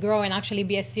scale and grow and actually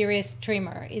be a serious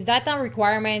streamer? Is that a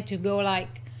requirement to go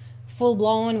like full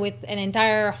blown with an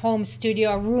entire home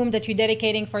studio, a room that you're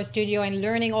dedicating for a studio and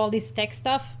learning all this tech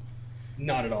stuff?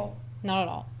 Not at all. Not at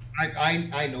all.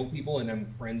 I know people and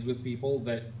I'm friends with people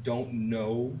that don't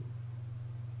know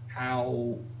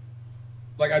how,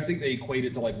 like, I think they equate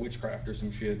it to like witchcraft or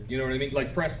some shit. You know what I mean?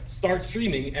 Like press start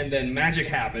streaming and then magic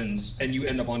happens and you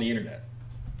end up on the internet.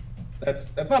 That's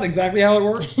not exactly how it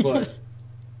works, but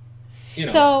you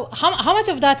know. So how much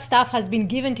of that stuff has been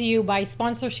given to you by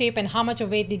sponsorship and how much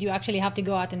of it did you actually have to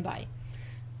go out and buy?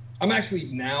 I'm actually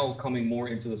now coming more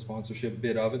into the sponsorship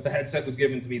bit of it. The headset was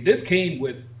given to me. This came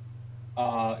with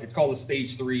It's called a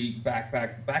Stage 3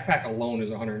 backpack. Backpack alone is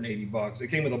 $180. It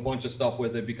came with a bunch of stuff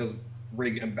with it because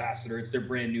Rig Ambassador. It's their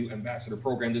brand new ambassador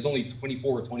program. There's only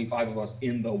 24 or 25 of us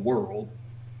in the world.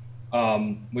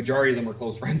 Majority of them are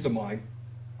close friends of mine.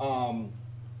 I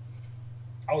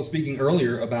was speaking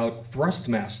earlier about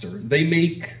Thrustmaster. They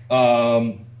make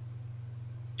HOTAS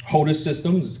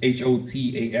systems,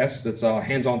 HOTAS. That's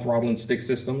hands-on throttle and stick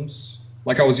systems.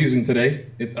 Like I was using today.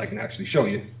 I can actually show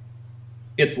you.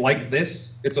 It's like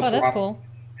this. It's a that's cool.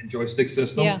 And joystick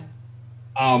system. Yeah.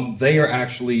 They are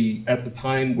actually, at the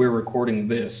time we're recording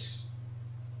this,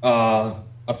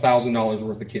 $1,000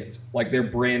 worth of kit. Like they're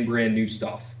brand new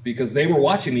stuff. Because they were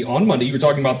watching me on Monday. You were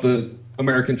talking about the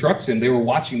American Truck Sim. They were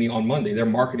watching me on Monday. Their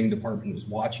marketing department was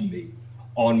watching me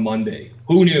on Monday.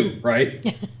 Who knew, right?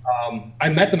 I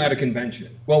met them at a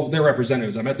convention. Well, they're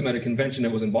representatives. I met them at a convention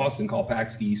that was in Boston called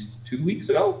PAX East 2 weeks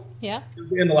ago. Yeah. It was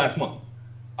the end of last month.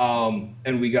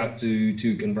 And we got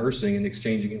to conversing and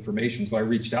exchanging information. So I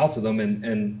reached out to them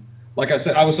and like I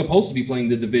said, I was supposed to be playing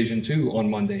the Division 2 on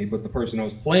Monday, but the person I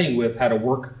was playing with had a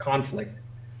work conflict.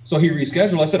 So he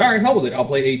rescheduled. I said, all right, hell with it. I'll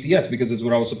play ATS because it's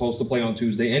what I was supposed to play on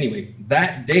Tuesday anyway.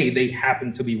 That day they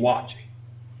happened to be watching.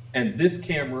 And this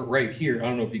camera right here, I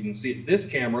don't know if you can see it. This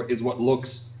camera is what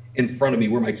looks in front of me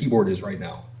where my keyboard is right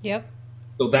now. Yep.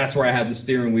 So that's where I had the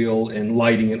steering wheel and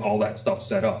lighting and all that stuff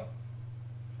set up.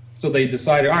 So they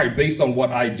decided, all right, based on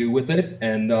what I do with it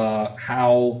and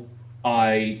how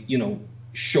I,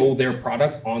 show their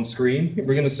product on screen,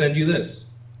 we're going to send you this.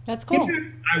 That's cool.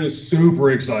 I was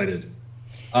super excited.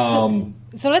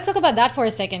 So let's talk about that for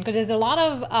a second, because there's a lot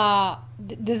of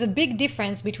there's a big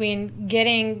difference between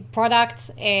getting products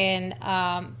and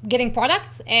getting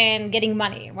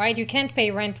money, right? You can't pay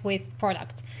rent with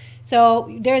products. So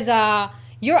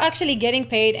you're actually getting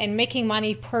paid and making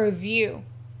money per view,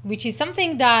 which is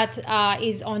something that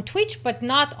is on Twitch but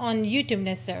not on YouTube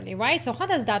necessarily, right? So how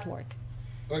does that work?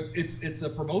 It's a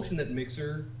promotion that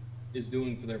Mixer is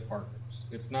doing for their partners.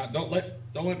 It's not, don't let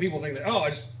people think that, I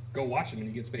just go watch him and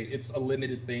he gets paid. It's a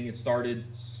limited thing. It started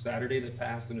Saturday that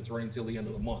passed and it's running until the end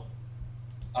of the month.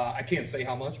 I can't say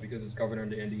how much because it's covered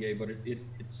under NDA, but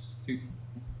it's to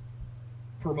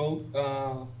promote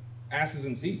asses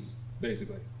and seats,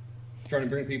 basically. Trying to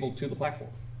bring people to the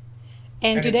platform.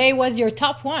 And today was your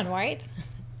top one, right?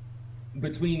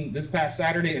 Between this past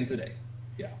Saturday and today,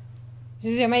 yeah.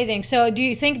 This is amazing. So do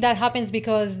you think that happens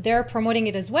because they're promoting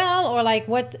it as well, or like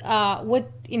what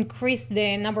increased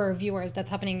the number of viewers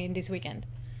that's happening in this weekend?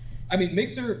 I mean,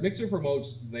 Mixer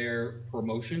promotes their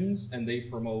promotions and they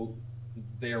promote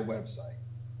their website.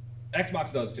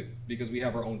 Xbox does too, because we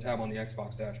have our own tab on the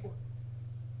Xbox dashboard.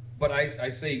 But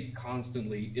I say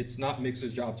constantly, it's not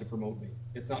Mixer's job to promote me.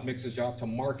 It's not Mixer's job to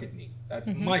market me. That's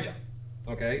my job.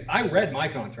 Okay, I read my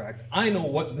contract. I know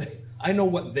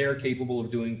what they're capable of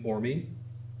doing for me,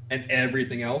 and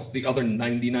everything else, the other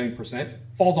 99%,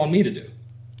 falls on me to do.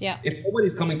 Yeah. If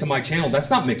nobody's coming to my channel,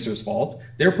 that's not Mixer's fault.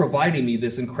 They're providing me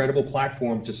this incredible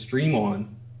platform to stream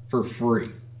on for free.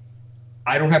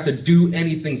 I don't have to do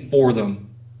anything for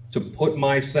them to put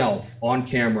myself on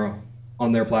camera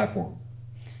on their platform.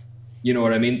 You know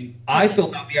what I mean? I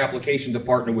filled out the application to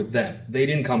partner with them. They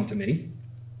didn't come to me.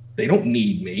 They don't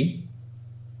need me.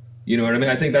 You know what I mean?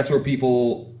 I think that's where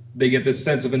they get this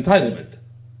sense of entitlement.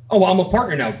 Oh, well, I'm a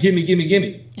partner now. Gimme.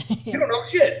 You don't know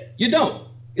shit. You don't.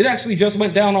 It actually just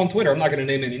went down on Twitter. I'm not going to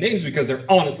name any names because they're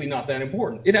honestly not that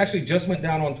important. It actually just went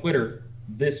down on Twitter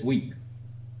this week.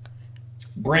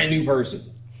 Brand new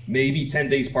person. Maybe 10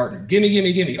 days partner.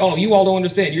 Gimme. Oh, you all don't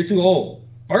understand. You're too old.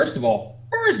 First of all,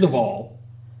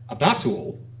 I'm not too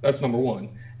old. That's number one.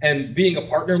 And being a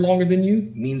partner longer than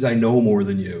you means I know more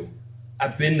than you.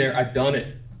 I've been there. I've done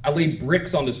it. I laid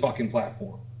bricks on this fucking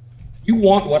platform. You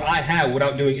want what I have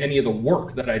without doing any of the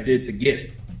work that I did to get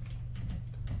it.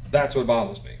 That's what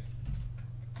bothers me.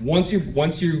 Once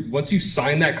you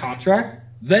sign that contract,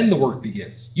 then the work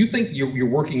begins. You think you're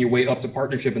working your way up to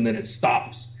partnership and then it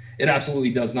stops. It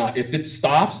absolutely does not. If it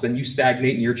stops, then you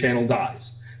stagnate and your channel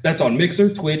dies. That's on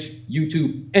Mixer, Twitch,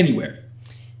 YouTube, anywhere.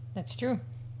 That's true.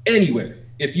 Anywhere.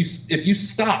 If you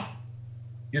stop,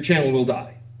 your channel will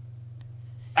die.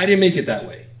 I didn't make it that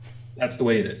way. That's the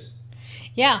way it is.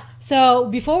 Yeah. So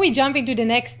before we jump into the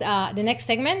next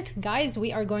segment, guys,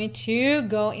 we are going to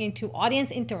go into audience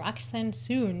interaction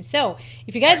soon. So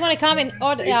if you guys want to come and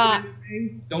don't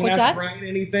ask Brian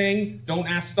anything. Don't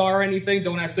ask Star anything.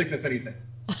 Don't ask Sickness anything.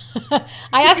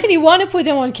 I actually want to put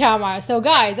them on camera. So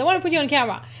guys, I want to put you on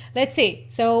camera. Let's see.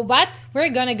 But we're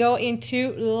going to go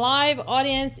into live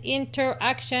audience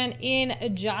interaction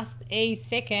in just a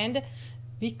second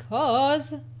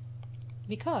because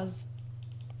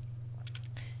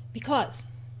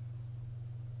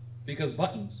Because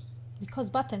buttons. Because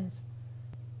buttons.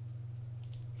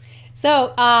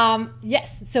 So,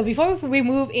 yes. So before we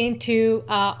move into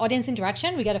audience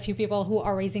interaction, we got a few people who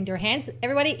are raising their hands.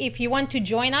 Everybody, if you want to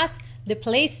join us, the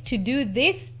place to do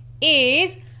this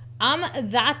is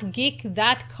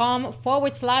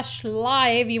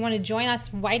thatgeek.com/live. You want to join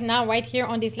us right now, right here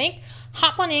on this link.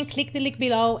 Hop on in, click the link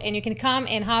below, and you can come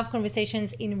and have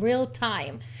conversations in real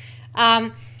time.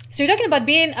 So you're talking about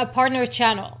being a partner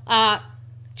channel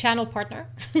partner.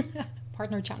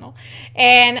 Partner channel,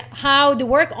 and how the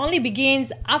work only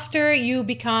begins after you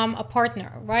become a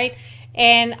partner, right?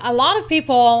 And a lot of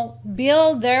people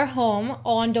build their home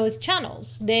on those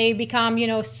channels. They become,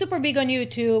 super big on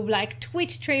YouTube, like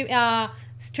Twitch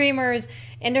streamers,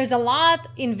 and there's a lot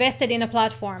invested in a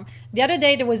platform. The other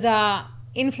day, there was a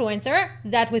influencer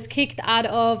that was kicked out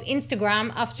of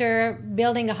Instagram after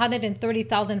building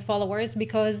 130,000 followers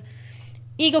because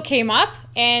ego came up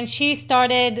and she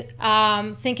started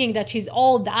thinking that she's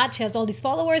all that. She has all these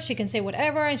followers. She can say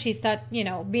whatever, and she started,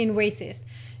 being racist.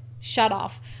 Shut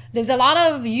off. There's a lot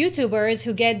of YouTubers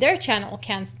who get their channel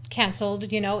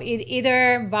canceled,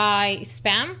 either by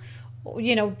spam,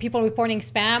 people reporting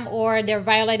spam, or they're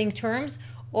violating terms,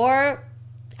 or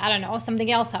I don't know,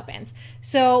 something else happens.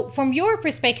 So from your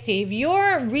perspective,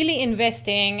 you're really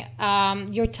investing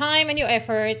your time and your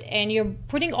effort, and you're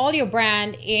putting all your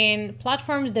brand in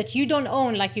platforms that you don't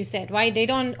own, like you said, right? They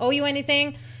don't owe you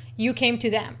anything. You came to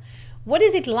them. What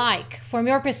is it like from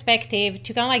your perspective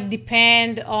to kind of like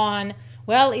depend on,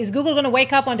 well, is Google going to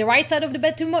wake up on the right side of the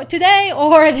bed today,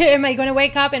 or am I going to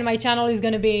wake up and my channel is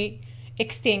going to be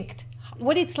extinct?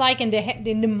 What it's like in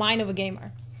the mind of a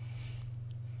gamer?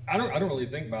 I don't really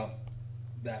think about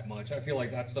that much. I feel like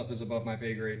that stuff is above my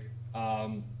pay grade.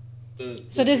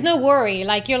 So there's no worry.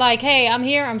 Like you're like, hey, I'm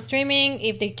here, I'm streaming.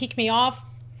 If they kick me off,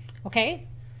 okay.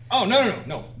 Oh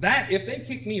no. That if they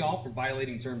kick me off for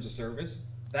violating terms of service,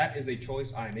 that is a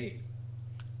choice I made.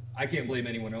 I can't blame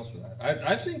anyone else for that.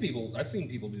 I've seen people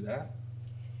do that.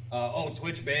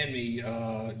 Twitch banned me,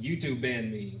 YouTube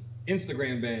banned me,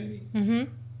 Instagram banned me. Mm-hmm.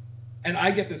 And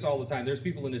I get this all the time. There's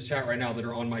people in this chat right now that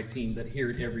are on my team that hear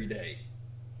it every day.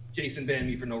 Jason banned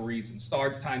me for no reason.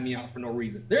 Star timed me out for no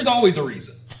reason. There's always a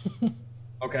reason.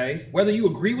 Okay? Whether you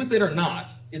agree with it or not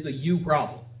is a you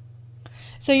problem.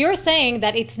 So you're saying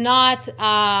that it's not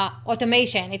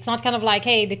automation. It's not kind of like,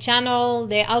 hey,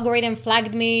 the algorithm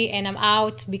flagged me and I'm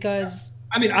out because...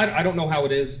 I mean, I don't know how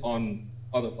it is on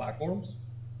other platforms,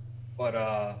 but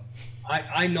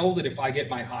I know that if I get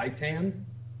my high tan,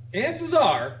 chances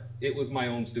are it was my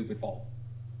own stupid fault.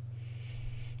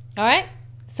 All right.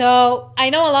 So I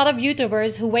know a lot of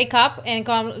YouTubers who wake up and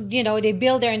they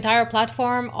build their entire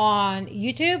platform on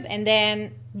YouTube, and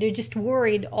then they're just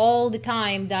worried all the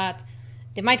time that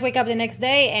they might wake up the next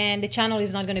day and the channel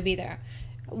is not going to be there.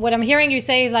 What I'm hearing you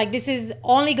say is like, this is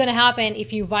only going to happen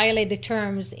if you violate the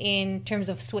terms in terms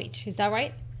of Switch. Is that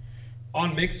right?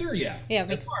 On Mixer, yeah. Yeah.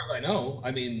 As far as I know,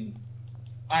 I mean,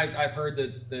 I've heard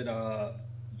that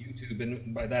YouTube,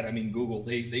 and by that I mean Google,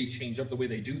 they change up the way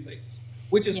they do things,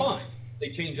 which is fine. They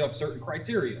change up certain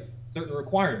criteria, certain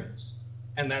requirements,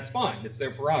 and that's fine. It's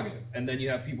their prerogative. And then you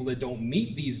have people that don't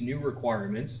meet these new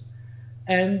requirements,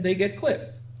 and they get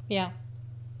clipped. Yeah.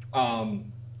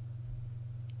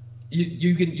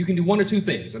 You can do one or two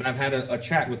things, and I've had a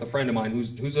chat with a friend of mine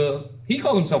he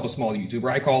calls himself a small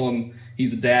YouTuber. I call him,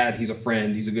 he's a dad, he's a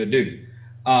friend, he's a good dude.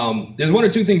 There's one or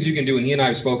two things you can do, and he and I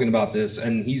have spoken about this,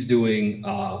 and he's doing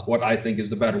what I think is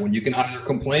the better one. You can either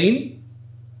complain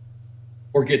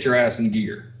or get your ass in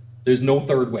gear. There's no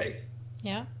third way.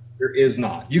 Yeah. There is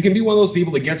not. You can be one of those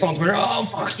people that gets on Twitter, oh,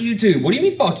 fuck YouTube. What do you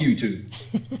mean, fuck YouTube?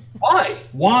 Why?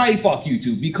 Why fuck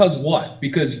YouTube? Because what?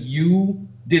 Because you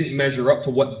didn't measure up to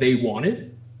what they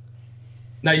wanted?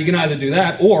 Now, you can either do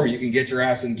that, or you can get your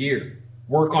ass in gear.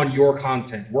 Work on your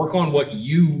content. Work on what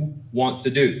you want to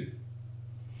do.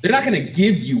 They're not going to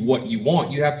give you what you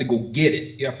want. You have to go get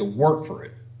it. You have to work for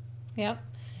it. Yep.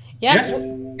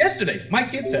 Yesterday, my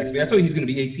kid texted me. I told you he's going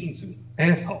to be 18 soon.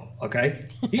 Asshole, okay?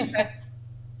 He texted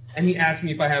and he asked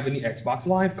me if I have any Xbox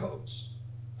Live codes.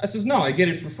 I says, no, I get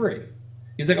it for free.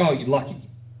 He's like, oh, you're lucky.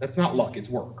 That's not luck. It's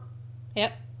work.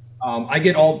 Yep. I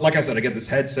get like I said, I get this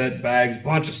headset, bags,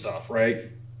 bunch of stuff,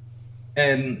 right?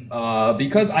 And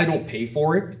because I don't pay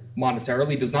for it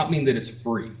monetarily does not mean that it's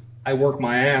free. I work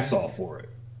my ass off for it.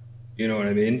 You know what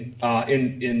I mean?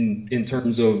 In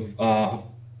terms of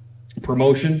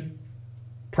promotion,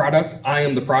 product, I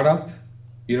am the product.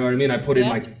 You know what I mean? I put in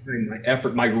my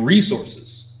effort, my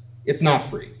resources. It's not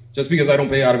free. Just because I don't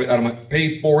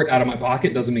pay for it out of my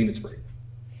pocket doesn't mean it's free.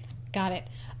 Got it.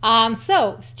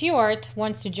 So Stuart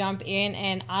wants to jump in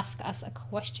and ask us a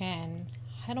question.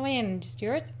 How do I end?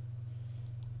 Stuart?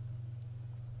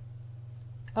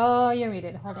 Oh, you're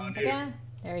muted. Hold on a second.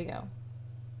 There you go.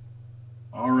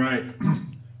 All right.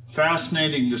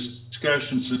 Fascinating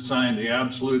discussion, since I am the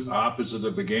absolute opposite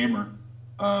of a gamer.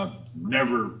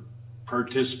 Never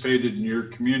participated in your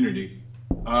community.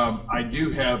 I do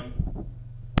have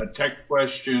a tech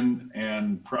question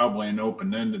and probably an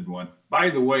open-ended one. By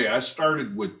the way, I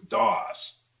started with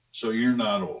DOS, so you're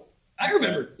not old. I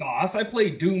remember DOS. I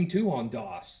played Doom 2 on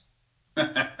DOS.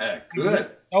 Good.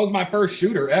 That was my first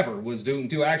shooter ever, was Doom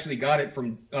 2. I actually got it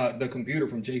from the computer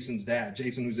from Jason's dad,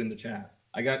 Jason, who's in the chat.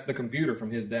 I got the computer from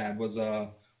his dad, was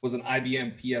an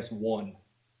IBM PS1.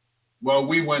 Well,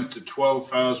 we went to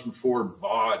 12,004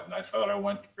 baud, and I thought I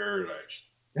went to paradise.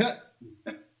 Yeah.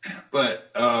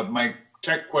 But my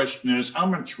tech question is, how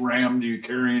much RAM do you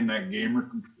carry in that gamer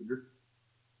computer?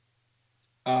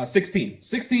 16.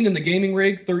 16 in the gaming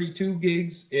rig, 32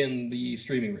 gigs in the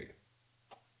streaming rig.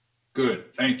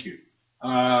 Good, thank you.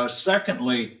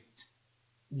 Secondly,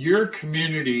 your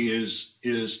community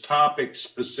is topic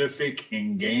specific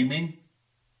in gaming,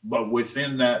 but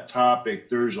within that topic,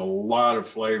 there's a lot of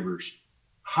flavors.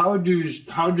 How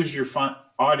does your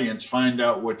audience find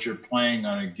out what you're playing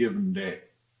on a given day?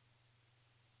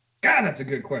 God, that's a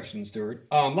good question, Stuart.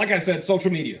 Like I said,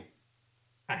 social media.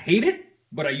 I hate it,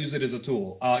 but I use it as a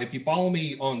tool. If you follow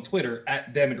me on Twitter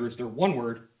at Rooster, one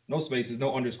word, no spaces,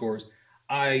 no underscores.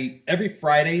 Every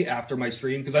Friday after my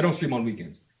stream, because I don't stream on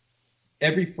weekends,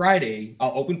 every Friday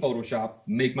I'll open Photoshop,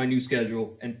 make my new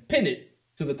schedule, and pin it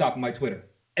to the top of my Twitter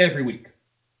every week.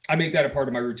 I make that a part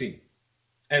of my routine.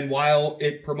 And while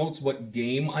it promotes what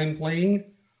game I'm playing,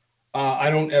 I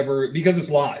don't ever, because it's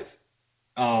live,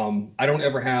 I don't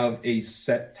ever have a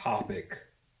set topic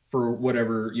for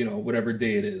whatever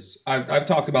day it is. I've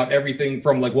talked about everything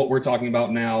from like what we're talking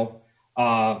about now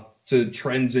to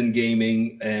trends in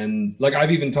gaming, and like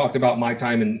I've even talked about my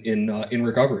time in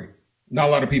recovery. Not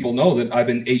a lot of people know that I've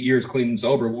been 8 years clean and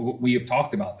sober. We have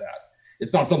talked about that.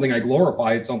 It's not something I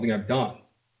glorify. It's something I've done,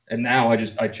 and now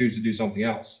I choose to do something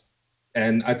else.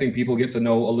 And I think people get to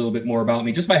know a little bit more about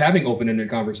me just by having open-ended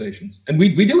conversations, and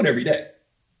we do it every day.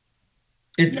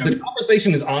 The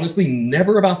conversation is honestly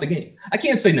never about the game. I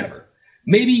can't say never.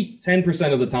 Maybe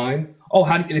 10% of the time. Oh,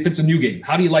 if it's a new game,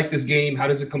 how do you like this game? How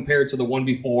does it compare to the one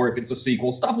before? If it's a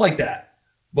sequel, stuff like that.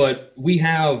 But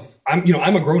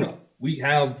I'm a grown-up. We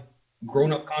have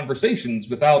grown-up conversations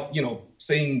without,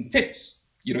 saying tits.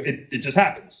 It just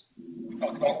happens. We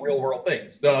talk about real-world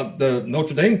things. The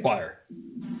Notre Dame fire.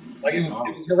 Like it was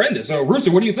horrendous. So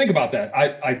Rooster, what do you think about that?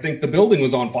 I think the building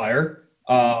was on fire.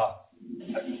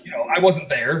 I wasn't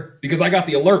there because I got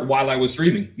the alert while I was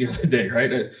streaming the other day, right?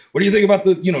 What do you think about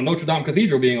the, Notre Dame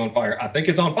Cathedral being on fire? I think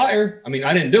it's on fire. I mean,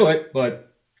 I didn't do it,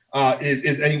 but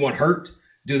is anyone hurt?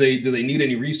 Do they need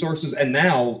any resources? And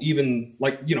now even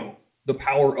like, the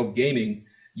power of gaming,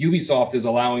 Ubisoft is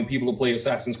allowing people to play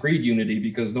Assassin's Creed Unity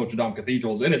because Notre Dame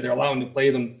Cathedral is in it. They're allowing to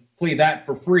play that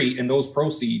for free, and those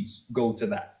proceeds go to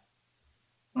that.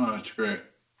 Oh, that's great.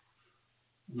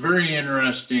 Very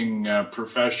interesting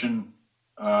profession.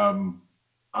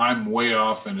 I'm way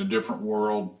off in a different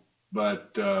world,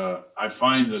 but I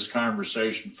find this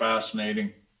conversation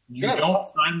fascinating. You don't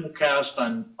simulcast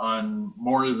on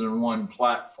more than one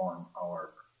platform,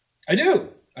 however. I do.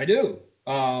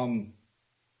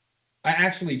 I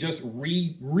actually just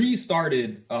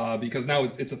restarted because now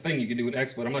it's a thing you can do with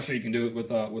XSplit. I'm not sure you can do it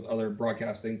with other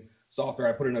broadcasting software.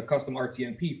 I put in a custom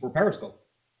RTMP for Periscope.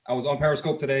 I was on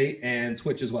Periscope today and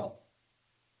Twitch as well.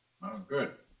 Oh,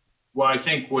 good. Well, I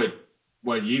think what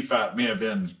Yifat may have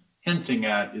been hinting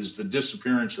at is the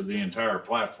disappearance of the entire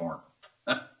platform.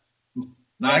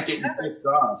 Not getting picked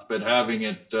off, but having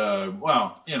it,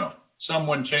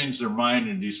 someone changed their mind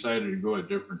and decided to go a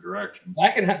different direction.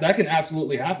 That can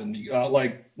absolutely happen.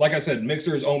 Like I said,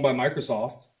 Mixer is owned by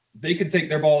Microsoft. They could take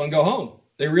their ball and go home.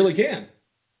 They really can.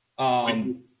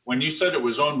 When you said it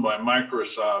was owned by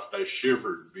Microsoft, I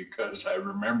shivered because I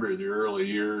remember the early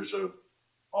years of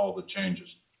all the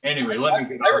changes. Anyway,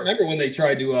 I remember when they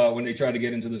tried to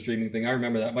get into the streaming thing. I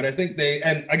remember that, but I think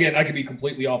and again, I could be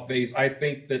completely off base. I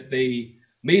think that they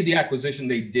made the acquisition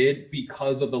they did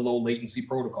because of the low latency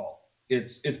protocol.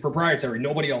 It's proprietary.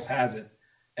 Nobody else has it,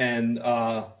 and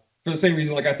for the same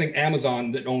reason, like I think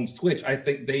Amazon that owns Twitch, I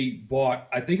think they bought.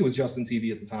 I think it was Justin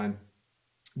TV at the time.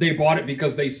 They bought it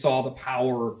because they saw the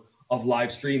power of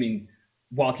live streaming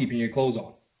while keeping your clothes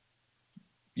on.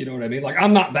 You know what I mean? Like,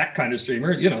 I'm not that kind of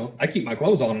streamer. I keep my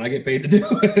clothes on and I get paid to do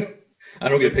it. I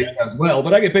don't get paid as well,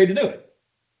 but I get paid to do it.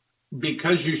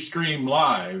 Because you stream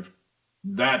live,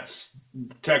 that's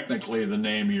technically the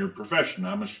name of your profession.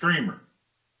 I'm a streamer.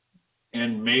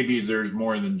 and maybe there's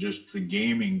more than just the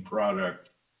gaming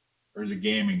product or the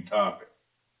gaming topic.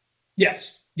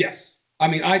 Yes. I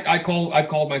mean, I've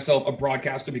called myself a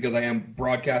broadcaster because I am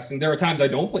broadcasting. There are times I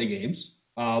don't play games,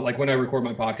 like when I record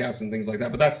my podcasts and things like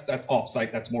that. But that's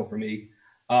off-site. That's more for me.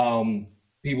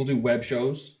 People do web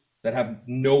shows that have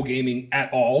no gaming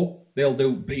at all. They'll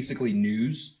do basically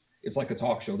news. It's like a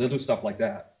talk show. They'll do stuff like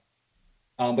that.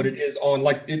 But it is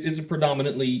a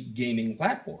predominantly gaming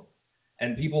platform.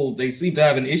 And people, they seem to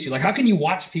have an issue. Like, how can you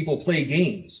watch people play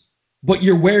games, but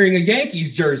you're wearing a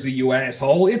Yankees jersey, you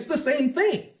asshole? It's the same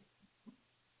thing.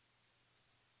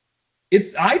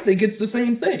 I think it's the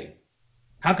same thing.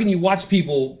 How can you watch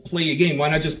people play a game? Why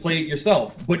not just play it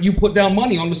yourself? But you put down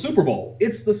money on the Super Bowl.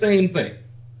 It's the same thing.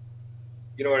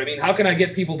 You know what I mean? How can I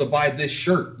get people to buy this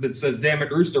shirt that says "Damn it,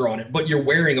 Rooster" on it, but you're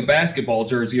wearing a basketball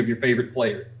jersey of your favorite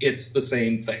player? It's the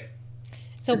same thing.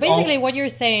 So basically what you're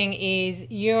saying is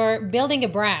you're building a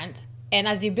brand. And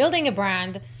as you're building a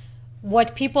brand,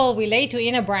 what people relate to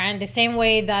in a brand, the same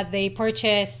way they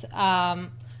purchase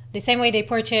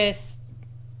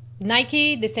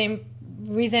Nike, the same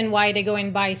reason why they go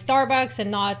and buy Starbucks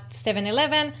and not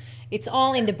 7-Eleven. It's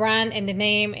all in the brand and the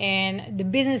name and the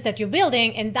business that you're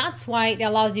building, and that's why it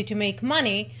allows you to make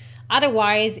money.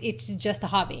 Otherwise, it's just a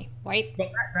hobby, right?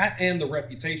 But that and the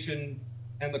reputation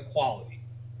and the quality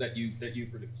that you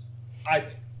produce, I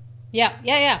think.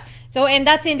 Yeah. So, and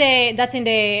that's in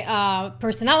the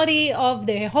personality of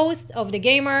the host, of the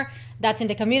gamer. That's in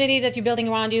the community that you're building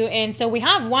around you. And so we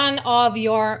have one of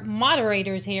your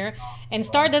moderators here, and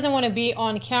Star doesn't want to be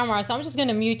on camera, so I'm just going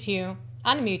to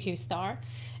unmute you, Star.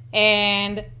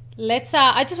 And let's,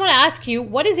 I just want to ask you,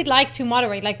 what is it like to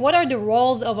moderate? Like, what are the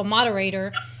roles of a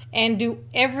moderator? And does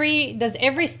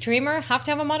every streamer have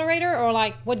to have a moderator, or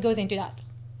like, what goes into that?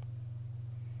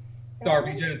 Star,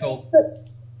 be gentle.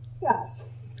 Yes.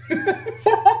 It's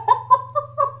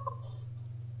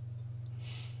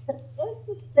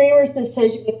the streamer's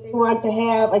decision if they want to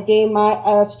have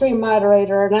a stream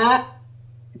moderator or not.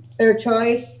 Their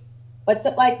choice. What's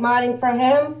it like modding for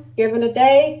him? Given a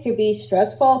day, it could be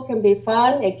stressful, it can be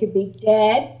fun, it could be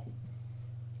dead.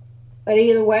 But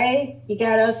either way, you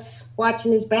got us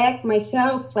watching his back,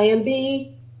 myself, Plan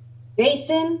B,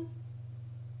 Jason,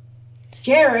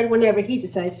 Jared, whenever he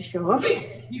decides to show up.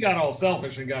 He got all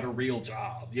selfish and got a real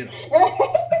job, you know.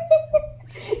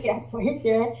 Yeah,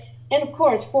 Jared. And of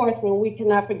course, fourth room, we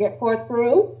cannot forget fourth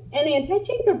room and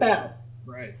anti-Tinkerbell.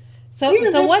 Right.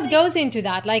 So what goes into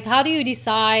that? Like, how do you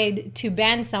decide to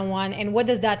ban someone, and what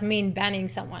does that mean, banning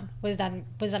someone? What does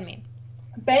that mean?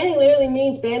 Banning literally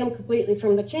means ban them completely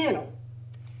from the channel.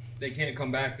 They can't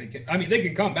come back. They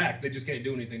can come back. They just can't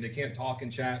do anything. They can't talk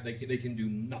and chat. They can do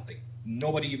nothing.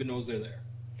 Nobody even knows they're there.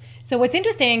 So what's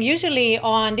interesting, usually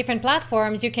on different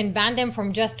platforms, you can ban them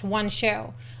from just one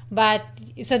show. But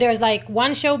so there's like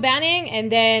one show banning and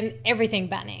then everything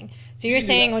banning. So you're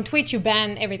saying on Twitch you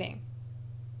ban everything.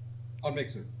 On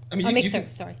Mixer. I mean, on Mixer,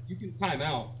 sorry. You can time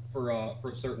out for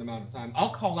a certain amount of time.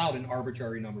 I'll call out an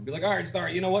arbitrary number. Be like, all right, Star,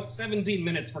 you know what? 17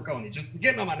 minutes for Coney. Just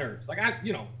getting on my nerves. Like,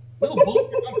 little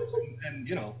bullet numbers. And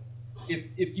you know,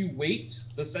 if you wait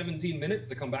the 17 minutes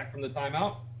to come back from the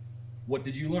timeout, what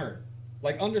did you learn?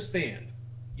 Like, understand,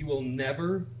 you will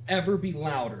never, ever be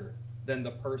louder than the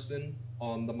person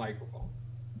on the microphone.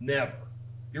 Never.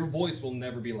 Your voice will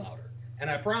never be louder. And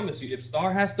I promise you, if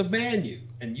Star has to ban you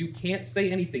and you can't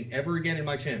say anything ever again in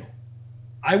my channel,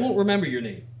 I won't remember your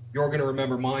name. You're going to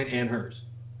remember mine and hers.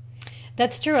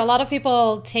 That's true. A lot of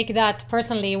people take that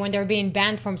personally when they're being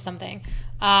banned from something.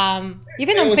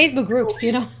 Even on Facebook groups,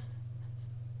 you know.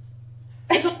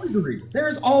 There's always a reason. There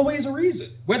is always a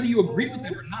reason. Whether you agree with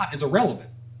it or not is irrelevant.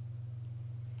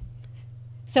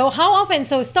 So how often,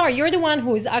 so Star, you're the one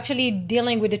who's actually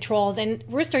dealing with the trolls. And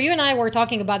Rooster, you and I were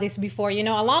talking about this before. You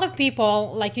know, a lot of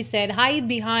people, like you said, hide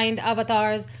behind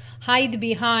avatars, hide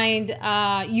behind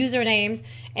usernames,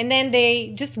 and then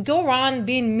they just go around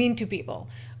being mean to people,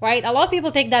 right? A lot of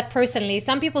people take that personally.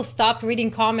 Some people stopped reading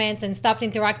comments and stopped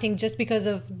interacting just because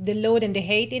of the load and the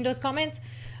hate in those comments.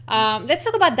 Let's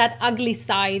talk about that ugly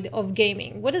side of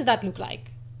gaming. What does that look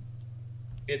like?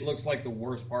 It looks like the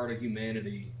worst part of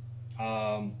humanity.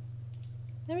 There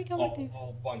we go.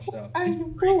 All bunched up. Are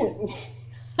you doing?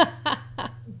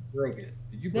 Broke it.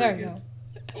 Did you break there you go.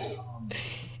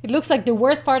 It looks like the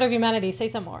worst part of humanity. Say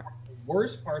some more.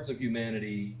 Worst parts of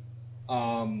humanity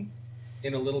in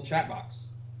a little chat box.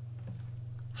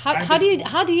 How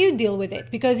do you deal with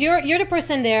it? Because you're the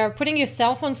person there putting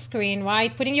yourself on screen,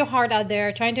 right? Putting your heart out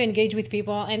there, trying to engage with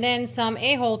people, and then some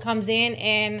a-hole comes in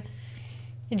and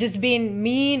just being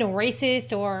mean or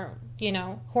racist or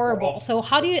horrible. So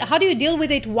how do you deal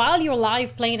with it while you're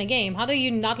live playing a game? How do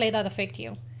you not let that affect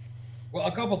you? Well,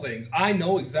 a couple things. I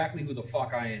know exactly who the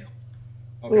fuck I am.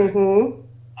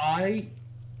 Okay.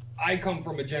 I come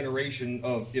from a generation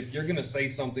of, if you're gonna say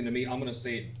something to me, I'm gonna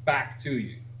say it back to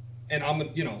you, and I'm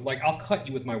gonna, I'll cut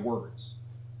you with my words.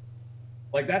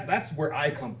 Like that's where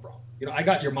I come from. I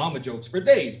got your mama jokes for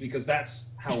days because that's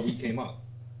how we came up.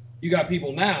 You got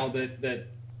people now that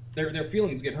their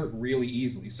feelings get hurt really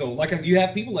easily. So you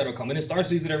have people that'll come in and Star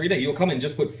Season every day. You'll come in and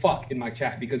just put fuck in my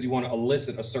chat because you want to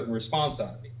elicit a certain response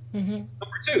out of me. Mm-hmm.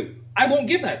 Number two, I won't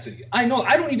give that to you. I know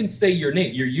I don't even say your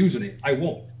name, your username. I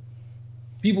won't.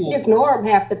 People will ignore them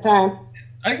half the time.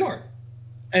 I ignore it.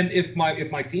 And if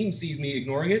my team sees me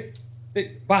ignoring it,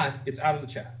 bye. It's out of the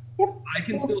chat. Yep. I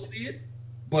can still see it,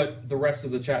 but the rest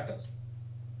of the chat doesn't.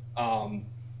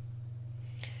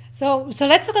 So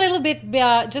let's talk a little bit,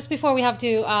 just before we have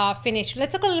to finish,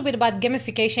 let's talk a little bit about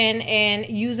gamification and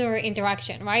user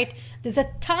interaction, right? There's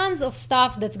tons of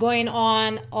stuff that's going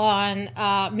on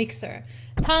Mixer.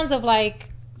 Tons of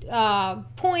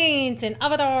points and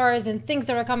avatars and things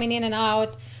that are coming in and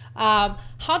out.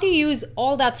 How do you use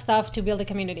all that stuff to build a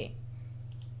community?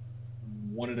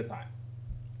 One at a time.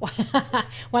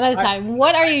 One at a time.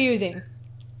 What are you using?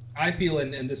 I feel,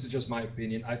 and this is just my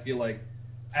opinion, I feel like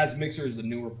as Mixer is a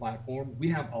newer platform, we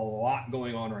have a lot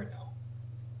going on right now.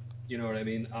 You know what I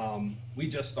mean? We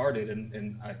just started,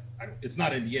 and it's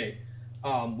not NDA.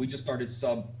 We just started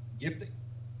sub gifting.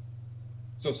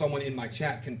 So someone in my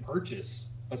chat can purchase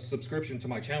a subscription to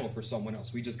my channel for someone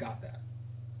else. We just got that.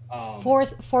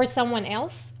 For someone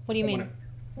else? What do you mean?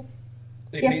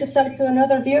 You have to sub to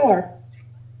another viewer.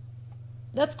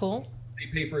 That's cool. They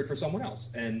pay for it for someone else,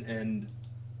 and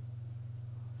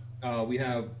we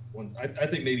have I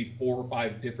think maybe 4 or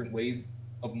 5 different ways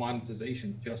of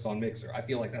monetization just on Mixer. I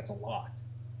feel like that's a lot.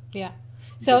 Yeah.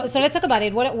 So let's talk about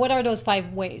it. What are those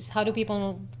 5 ways? How do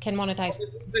people can monetize?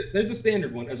 There's a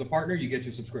standard one. As a partner, you get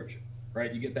your subscription,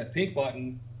 right? You get that pink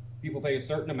button. People pay a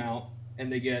certain amount, and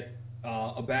they get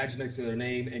a badge next to their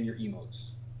name and your emotes.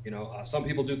 Some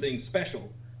people do things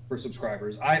special for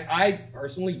subscribers. I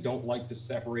personally don't like to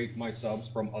separate my subs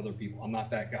from other people. I'm not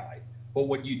that guy. But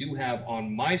what you do have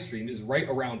on my stream is right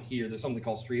around here, there's something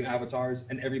called stream avatars,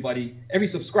 and every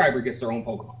subscriber gets their own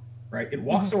Pokemon, right? It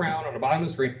walks around on the bottom of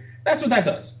the screen. That's what that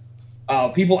does.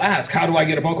 People ask, how do I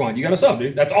get a Pokemon? You got a sub,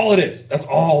 dude. That's all it is. That's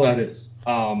all that is.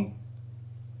 I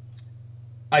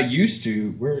used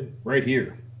to, we're right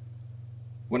here.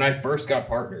 When I first got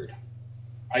partnered,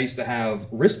 I used to have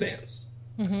wristbands.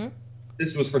 Mm-hmm.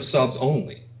 This was for subs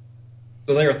only.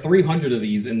 So there are 300 of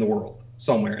these in the world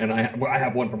somewhere, and I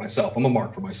have one for myself. I'm a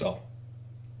mark for myself.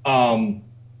 What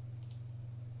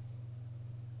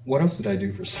else did I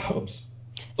do for subs?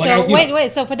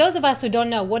 Wait. So for those of us who don't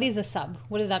know, what is a sub?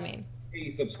 What does that mean? A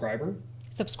subscriber.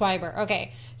 Subscriber.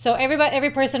 Okay. So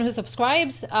every person who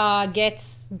subscribes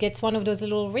gets one of those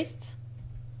little wrists.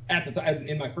 At the time,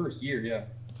 in my first year, yeah.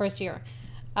 First year.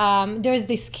 There's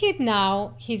this kid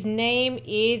now. His name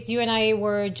is, you and I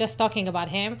were just talking about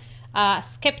him,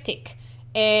 Skeptic.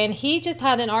 And he just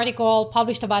had an article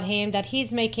published about him that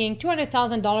he's making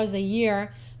 $200,000 a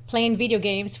year playing video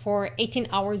games for 18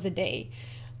 hours a day.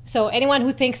 So anyone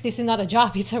who thinks this is not a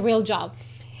job, it's a real job.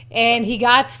 And he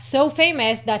got so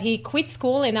famous that he quit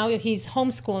school and now he's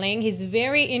homeschooling. He's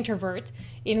very introvert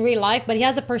in real life, but he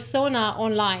has a persona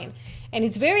online. And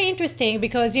it's very interesting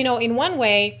because, in one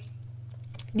way,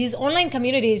 these online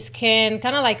communities can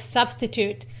kind of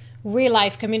substitute real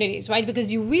life communities, right?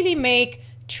 Because you really make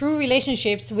true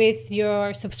relationships with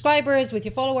your subscribers, with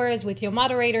your followers, with your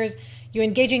moderators. You're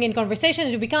engaging in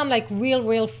conversations. You become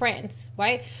real friends,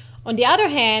 right? On the other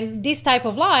hand, this type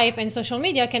of life and social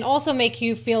media can also make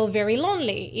you feel very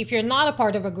lonely if you're not a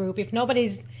part of a group, if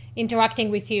nobody's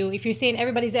interacting with you, if you're seeing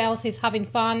everybody else is having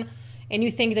fun and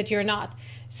you think that you're not.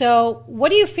 So what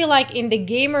do you feel like in the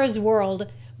gamers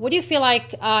world? What do you feel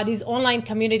like these online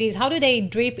communities, how do they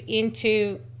drip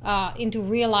into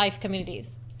real life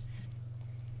communities?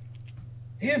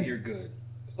 Damn, you're good.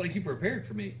 It's like you prepared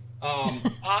for me.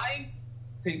 I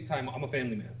take time. I'm a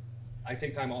family man. I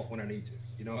take time off when I need to.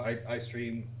 I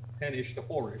stream 10-ish to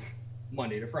 4-ish,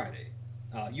 Monday to Friday.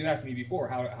 You asked me before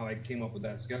how I came up with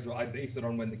that schedule. I base it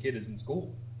on when the kid is in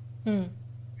school. You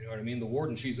know what I mean? The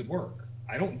warden, she's at work.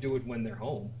 I don't do it when they're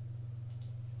home.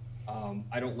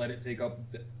 I don't let it take up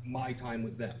my time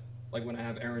with them. Like when I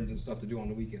have errands and stuff to do on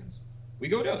the weekends. We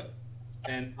go do it.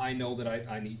 And I know that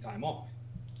I need time off.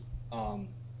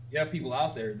 You have people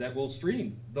out there that will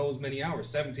stream those many hours,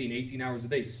 17, 18 hours a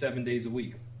day, 7 days a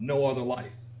week, no other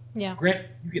life. Yeah. Grant,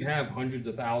 you can have hundreds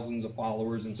of thousands of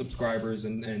followers and subscribers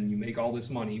and you make all this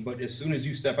money, but as soon as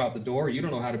you step out the door, you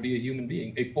don't know how to be a human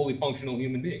being, a fully functional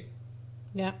human being.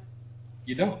 Yeah.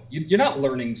 You don't. You're not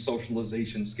learning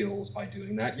socialization skills by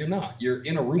doing that. You're not. You're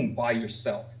in a room by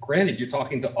yourself. Granted, you're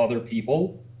talking to other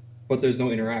people, but there's no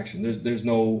interaction. There's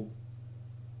no,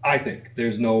 I think,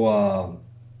 there's no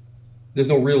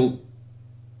real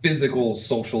physical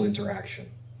social interaction.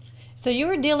 So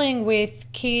you're dealing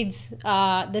with kids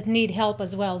that need help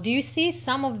as well. Do you see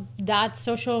some of that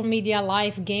social media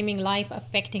life, gaming life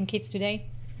affecting kids today?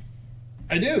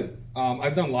 I do.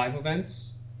 I've done live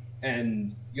events,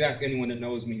 and you ask anyone that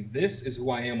knows me, this is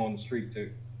who I am on the street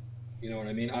too. You know what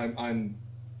I mean? I'm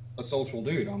a social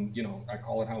dude. I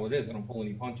call it how it is. I don't pull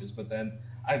any punches. But then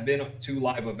I've been to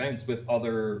live events with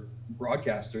other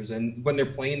broadcasters, and when they're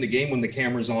playing the game, when the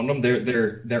camera's on them,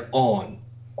 they're on,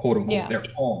 quote unquote. Yeah. They're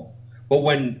on. But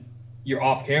when you're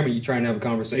off camera, you try and have a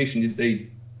conversation, they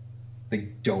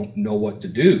don't know what to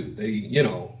do.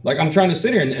 Like I'm trying to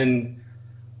sit here and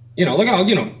like,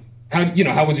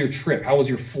 how was your trip? How was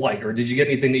your flight? Or did you get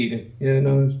anything to eat? Yeah,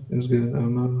 no, it was good.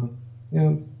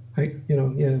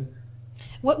 Yeah.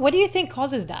 What do you think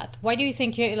causes that? Why do you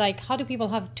think how do people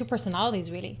have two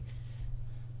personalities really?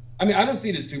 I mean, I don't see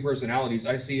it as two personalities.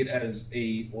 I see it as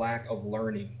a lack of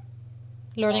learning.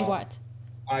 Learning what?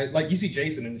 You see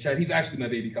Jason in the chat. He's actually my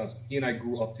baby cousin. He and I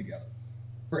grew up together.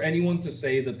 For anyone to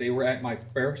say that they were at my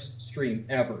first stream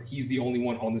ever, he's the only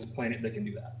one on this planet that can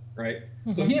do that, right?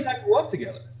 Mm-hmm. So he and I grew up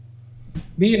together.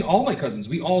 Me and all my cousins,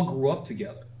 we all grew up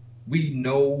together. We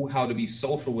know how to be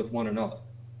social with one another.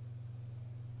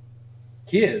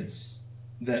 Kids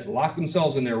that lock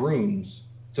themselves in their rooms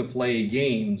to play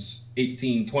games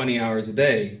 18, 20 hours a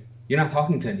day, you're not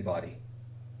talking to anybody.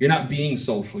 You're not being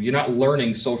social. You're not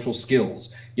learning social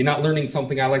skills. You're not learning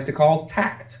something I like to call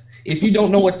tact. If you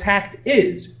don't know what tact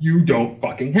is, you don't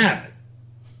fucking have it.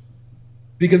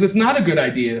 Because it's not a good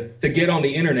idea to get on the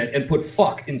internet and put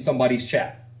fuck in somebody's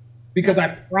chat. Because I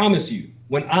promise you,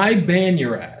 when I ban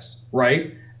your ass,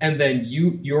 right, and then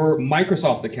your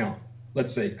Microsoft account,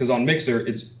 let's say, because on Mixer,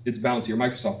 it's bound to your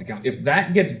Microsoft account. If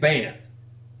that gets banned,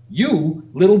 you,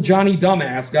 little Johnny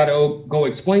dumbass, got to go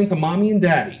explain to mommy and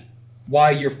daddy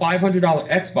why your $500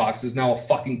 Xbox is now a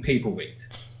fucking paperweight.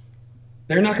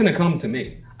 They're not going to come to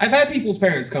me. I've had people's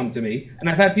parents come to me, and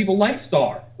I've had people like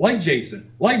Star, like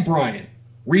Jason, like Brian,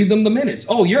 read them the minutes.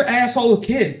 Oh, your asshole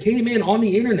kid came in on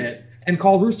the internet and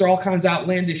called Rooster all kinds of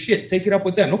outlandish shit. Take it up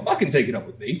with them. Don't fucking take it up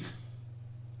with me.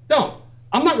 Don't.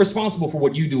 I'm not responsible for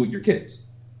what you do with your kids.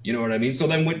 You know what I mean? So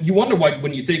then you wonder why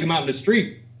when you take them out in the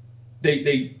street,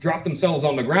 they drop themselves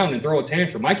on the ground and throw a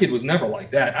tantrum. My kid was never like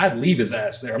that. I'd leave his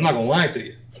ass there. I'm not going to lie to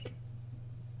you.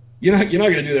 You're not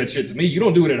going to do that shit to me. You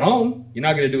don't do it at home. You're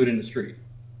not going to do it in the street.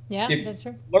 Yeah, that's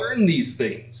true. Learn these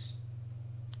things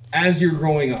as you're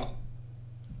growing up.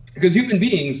 Because human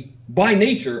beings, by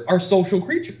nature, are social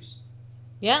creatures.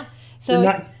 Yeah.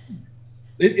 So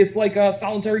it's like a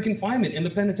solitary confinement in the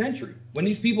penitentiary. When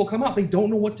these people come out, they don't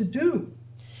know what to do.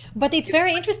 But it's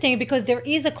very interesting because there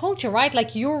is a culture, right?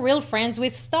 Like you're real friends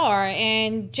with Star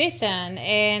and Jason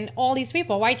and all these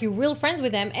people, right? You're real friends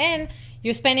with them and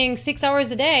you're spending 6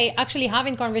 hours a day actually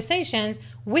having conversations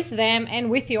with them and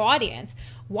with your audience.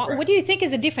 What do you think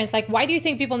is the difference? Like, why do you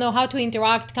think people know how to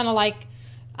interact kind of like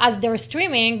as they're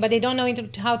streaming, but they don't know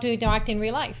how to interact in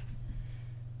real life?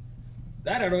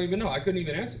 That I don't even know. I couldn't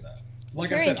even answer that.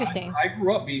 Like I said, I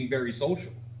grew up being very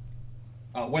social.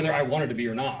 Whether I wanted to be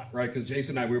or not, right? Because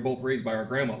Jason and I, we were both raised by our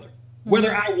grandmother. Mm-hmm.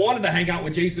 Whether I wanted to hang out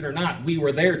with Jason or not, we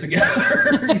were there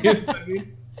together. You know what I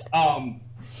mean?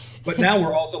 But now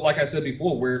we're also, like I said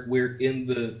before, we're in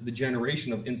the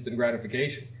generation of instant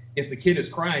gratification. If the kid is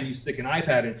crying, you stick an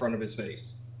iPad in front of his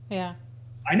face. Yeah.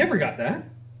 I never got that.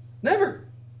 Never.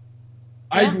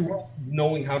 I grew up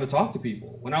knowing how to talk to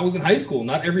people. When I was in high school,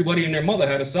 not everybody and their mother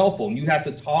had a cell phone. You had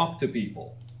to talk to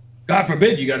people. God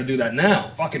forbid you got to do that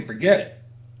now. Fucking forget it.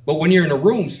 But when you're in a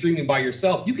room streaming by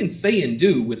yourself, you can say and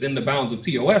do within the bounds of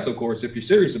TOS, of course, if you're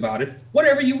serious about it,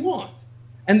 whatever you want.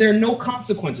 And there are no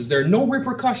consequences. There are no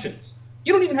repercussions.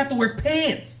 You don't even have to wear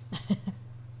pants.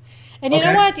 And you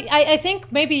know what? I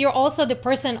think maybe you're also the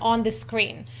person on the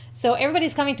screen. So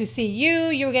everybody's coming to see you.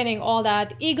 You're getting all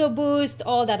that ego boost,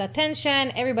 all that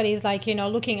attention. Everybody's like,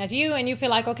 looking at you and you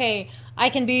feel like, okay, I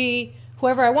can be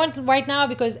whoever I want right now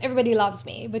because everybody loves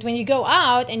me. But when you go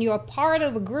out and you're a part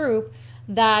of a group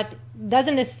that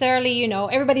doesn't necessarily,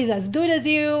 everybody's as good as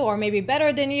you or maybe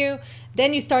better than you,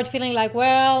 then you start feeling like,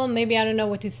 well, maybe I don't know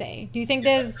what to say. Do you think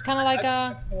there's kind of like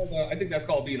I think that's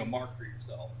called being a mark for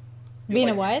yourself. Being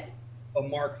a what? A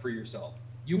mark for yourself.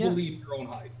 You believe your own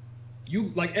hype.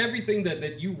 You like everything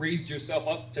that you raised yourself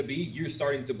up to be, you're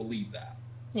starting to believe that.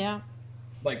 Yeah.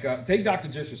 Like take Dr.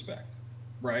 Disrespect,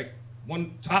 right?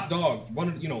 One top dog,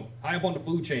 high up on the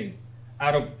food chain,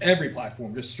 out of every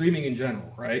platform, just streaming in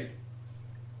general, right?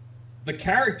 The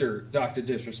character Dr.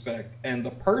 Disrespect and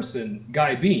the person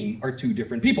Guy Beam are two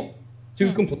different people,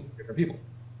 two completely different people.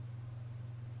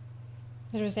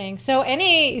 Interesting. So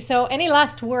any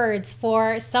last words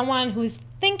for someone who's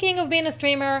thinking of being a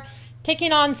streamer,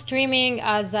 taking on streaming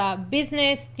as a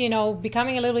business,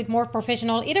 becoming a little bit more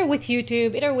professional, either with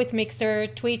YouTube, either with Mixer,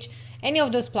 Twitch, any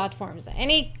of those platforms?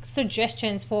 Any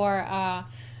suggestions for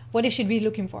what they should be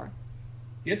looking for?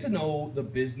 Get to know the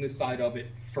business side of it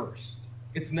first.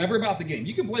 It's never about the game.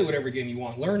 You can play whatever game you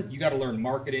want. You got to learn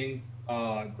marketing,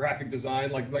 graphic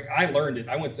design. Like I learned it.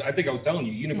 I think I was telling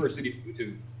you, University of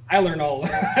YouTube. I learned all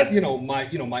that,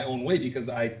 my own way, because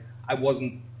I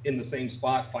wasn't in the same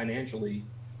spot financially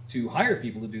to hire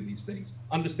people to do these things.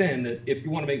 Understand that if you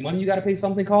want to make money, you got to pay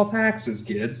something called taxes,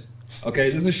 kids. Okay,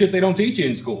 this is shit they don't teach you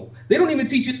in school. They don't even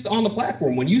teach it on the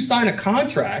platform. When you sign a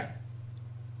contract,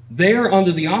 they're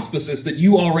under the auspices that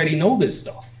you already know this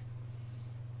stuff.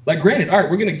 Like, granted, all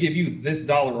right, we're going to give you this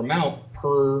dollar amount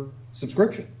per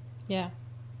subscription. Yeah.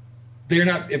 They're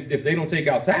not, if they don't take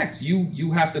out tax,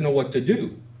 you have to know what to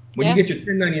do. When you get your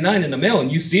 1099 in the mail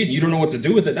and you see it and you don't know what to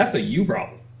do with it, that's a you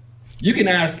problem. You can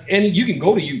ask you can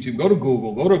go to YouTube, go to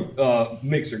Google, go to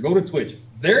Mixer, go to Twitch.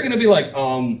 They're going to be like,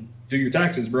 do your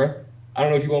taxes, bro. I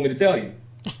don't know if you want me to tell you.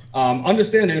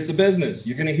 Understand that it's a business.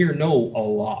 You're going to hear no a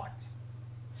lot.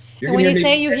 And when you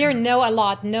say you hear no a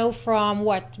lot, no from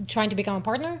what? Trying to become a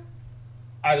partner?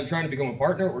 Either trying to become a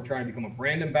partner or trying to become a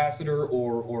brand ambassador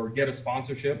or get a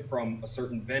sponsorship from a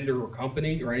certain vendor or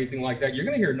company or anything like that. You're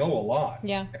going to hear no a lot.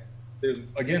 Yeah.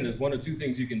 There's one or two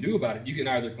things you can do about it. You can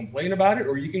either complain about it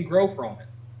or you can grow from it.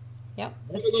 Yeah,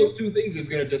 one of those two things is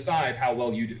going to decide how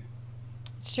well you do.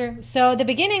 It's true. So the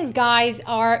beginnings, guys,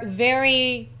 are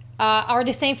are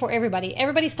the same for everybody.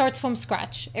 Everybody starts from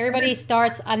scratch. Everybody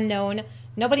starts unknown.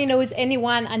 Nobody knows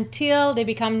anyone until they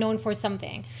become known for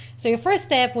something. So your first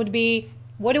step would be,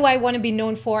 what do I want to be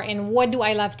known for and what do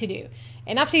I love to do?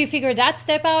 And after you figure that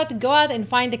step out, go out and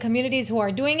find the communities who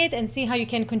are doing it and see how you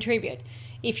can contribute.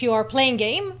 If you are playing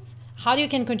games, how you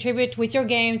can contribute with your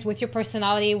games, with your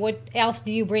personality, what else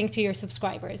do you bring to your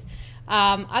subscribers?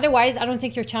 Otherwise, I don't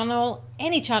think your channel,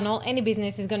 any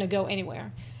business is going to go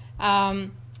anywhere.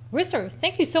 Rooster,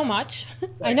 thank you so much.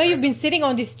 I know you've been sitting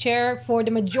on this chair for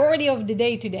the majority of the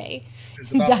day today.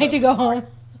 Dying to go home.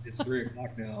 It's 3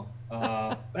 o'clock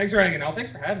now. Thanks for hanging out.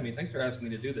 Thanks for having me. Thanks for asking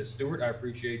me to do this. Stuart, I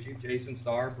appreciate you. Jason,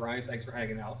 Starr, Brian, thanks for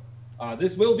hanging out.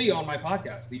 This will be on my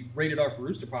podcast, the Rated R for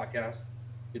Rooster podcast.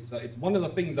 It's one of the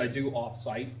things I do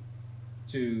off-site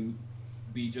to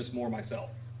be just more myself.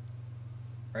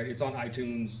 Right? It's on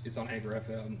iTunes. It's on Anchor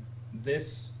FM.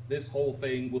 This whole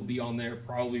thing will be on there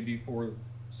probably before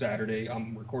Saturday.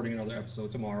 I'm recording another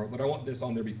episode tomorrow, but I want this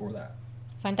on there before that.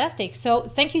 Fantastic. So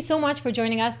thank you so much for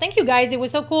joining us. Thank you, guys. It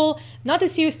was so cool not to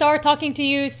see you, start talking to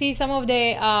you, see some of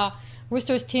the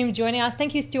Roosters team joining us.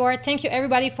 Thank you, Stuart. Thank you,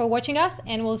 everybody, for watching us.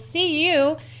 And we'll see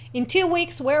you in 2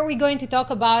 weeks where we're going to talk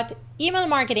about email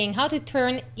marketing, how to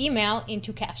turn email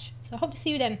into cash. So I hope to see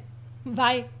you then.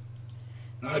 Bye.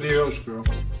 Adios, girl.